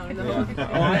really have to go around?" The Yeah. whole thing.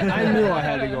 Oh, I knew I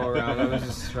had to go around. I was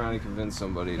just trying to convince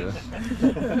somebody to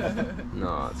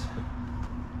not.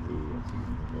 Did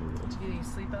you get any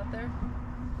sleep out there?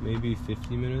 Maybe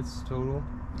 50 minutes total.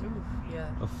 Ooh, yeah.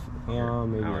 Maybe Hour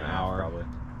an and a half, hour. probably.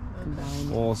 Combined.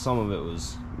 Well, some of it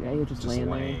was Yeah, you're just laying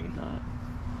laying. there. Not.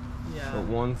 Yeah. But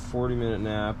one 40-minute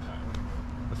nap,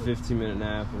 a 15-minute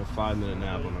nap, and a 5-minute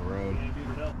nap on the road.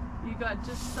 You got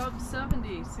just sub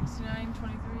 70, 69,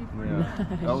 23. Yeah,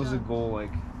 that was a goal.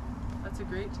 Like, That's a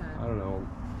great time. I don't know,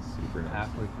 super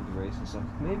halfway through the race and stuff.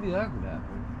 Maybe that could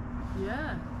happen.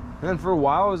 Yeah. And then for a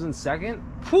while, I was in second.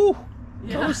 Whew!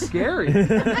 Yeah. That was scary.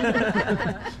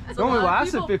 It only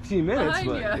lasted 15 minutes,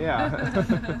 but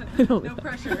yeah. No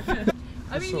pressure.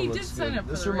 I mean, he did sign up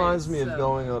for This the reminds race, me of so.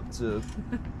 going up to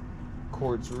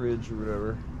Quartz Ridge or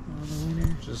whatever. Oh, the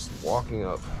winner. Just walking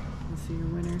up. Let's see your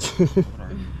winner.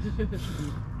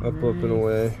 Up and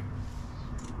away.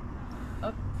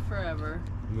 Up forever.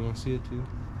 You want to see it too?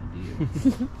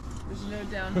 There's no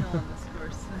downhill on this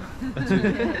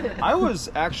course. I was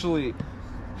actually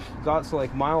got to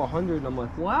like mile 100 and I'm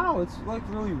like, wow, it's like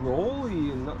really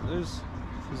rolly and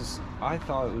I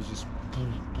thought it was just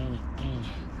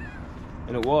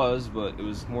and it was, but it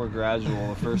was more gradual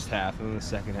the first half, and then the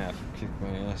second half kicked my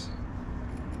ass.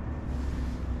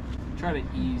 Try to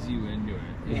ease you into it.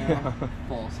 Yeah.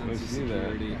 False sense I of see that.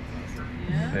 security.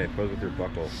 Yeah. Hey, pose with your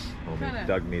buckle, homie. Kinda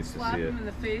Doug needs to slap see it. him in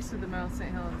the face with the Mount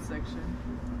St. Helens section.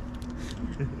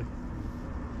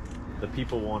 The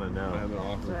people want to I know. have an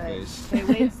awkward But face. hey,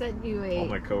 Wade sent you All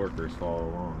my a. coworkers follow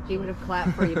along. He would have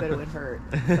clapped for you, but it would hurt.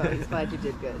 So he's glad you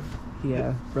did good. He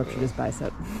ruptured his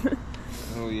bicep.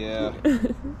 Oh yeah,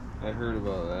 I heard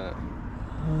about that.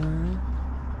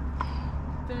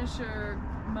 Finish your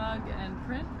mug and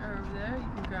print are over there. You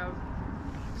can grab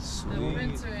the Sweet.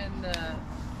 prints are in the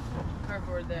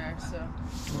cardboard there. So.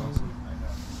 Awesome.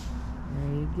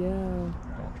 There you go.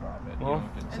 Don't drop it. Well,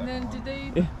 And then did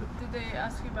they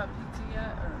ask you about pizza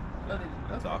yet or? Oh, they did.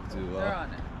 Okay. Talk to. They're on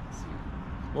it.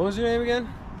 What was your name again?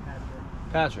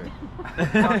 Patrick.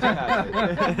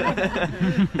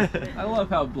 I love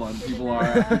how blunt people are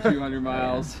after 200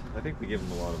 miles. I think we give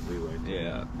them a lot of leeway.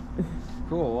 Yeah.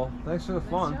 Cool. Well, thanks for the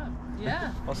fun.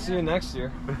 Yeah. I'll see you next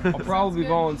year. I'll probably be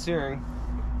volunteering,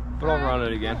 but I'll run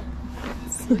it again.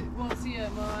 Won't see you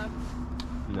at Moab.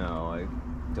 No, I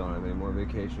don't have any more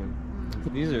vacation.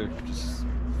 These are just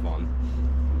fun.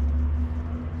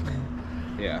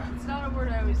 Yeah. It's not a word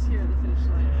I always hear, the finish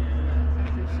line. I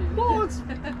appreciate it. Well, it's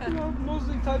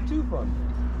mostly type 2 fun.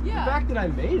 Yeah. The fact that I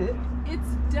made it.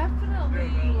 It's definitely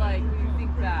like, when you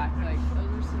think back, like,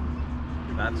 those are some...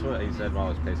 That's what he said while I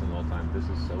was pacing the whole time. This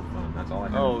is so fun. That's all I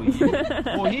heard. Oh,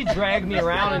 yeah. Well, he dragged me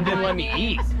around and didn't let me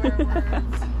eat. Swear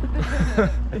words.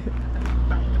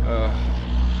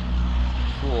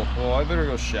 Cool. Well, I better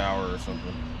go shower or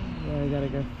something. Yeah, we gotta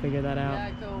go figure that out.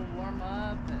 Yeah, go warm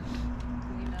up and...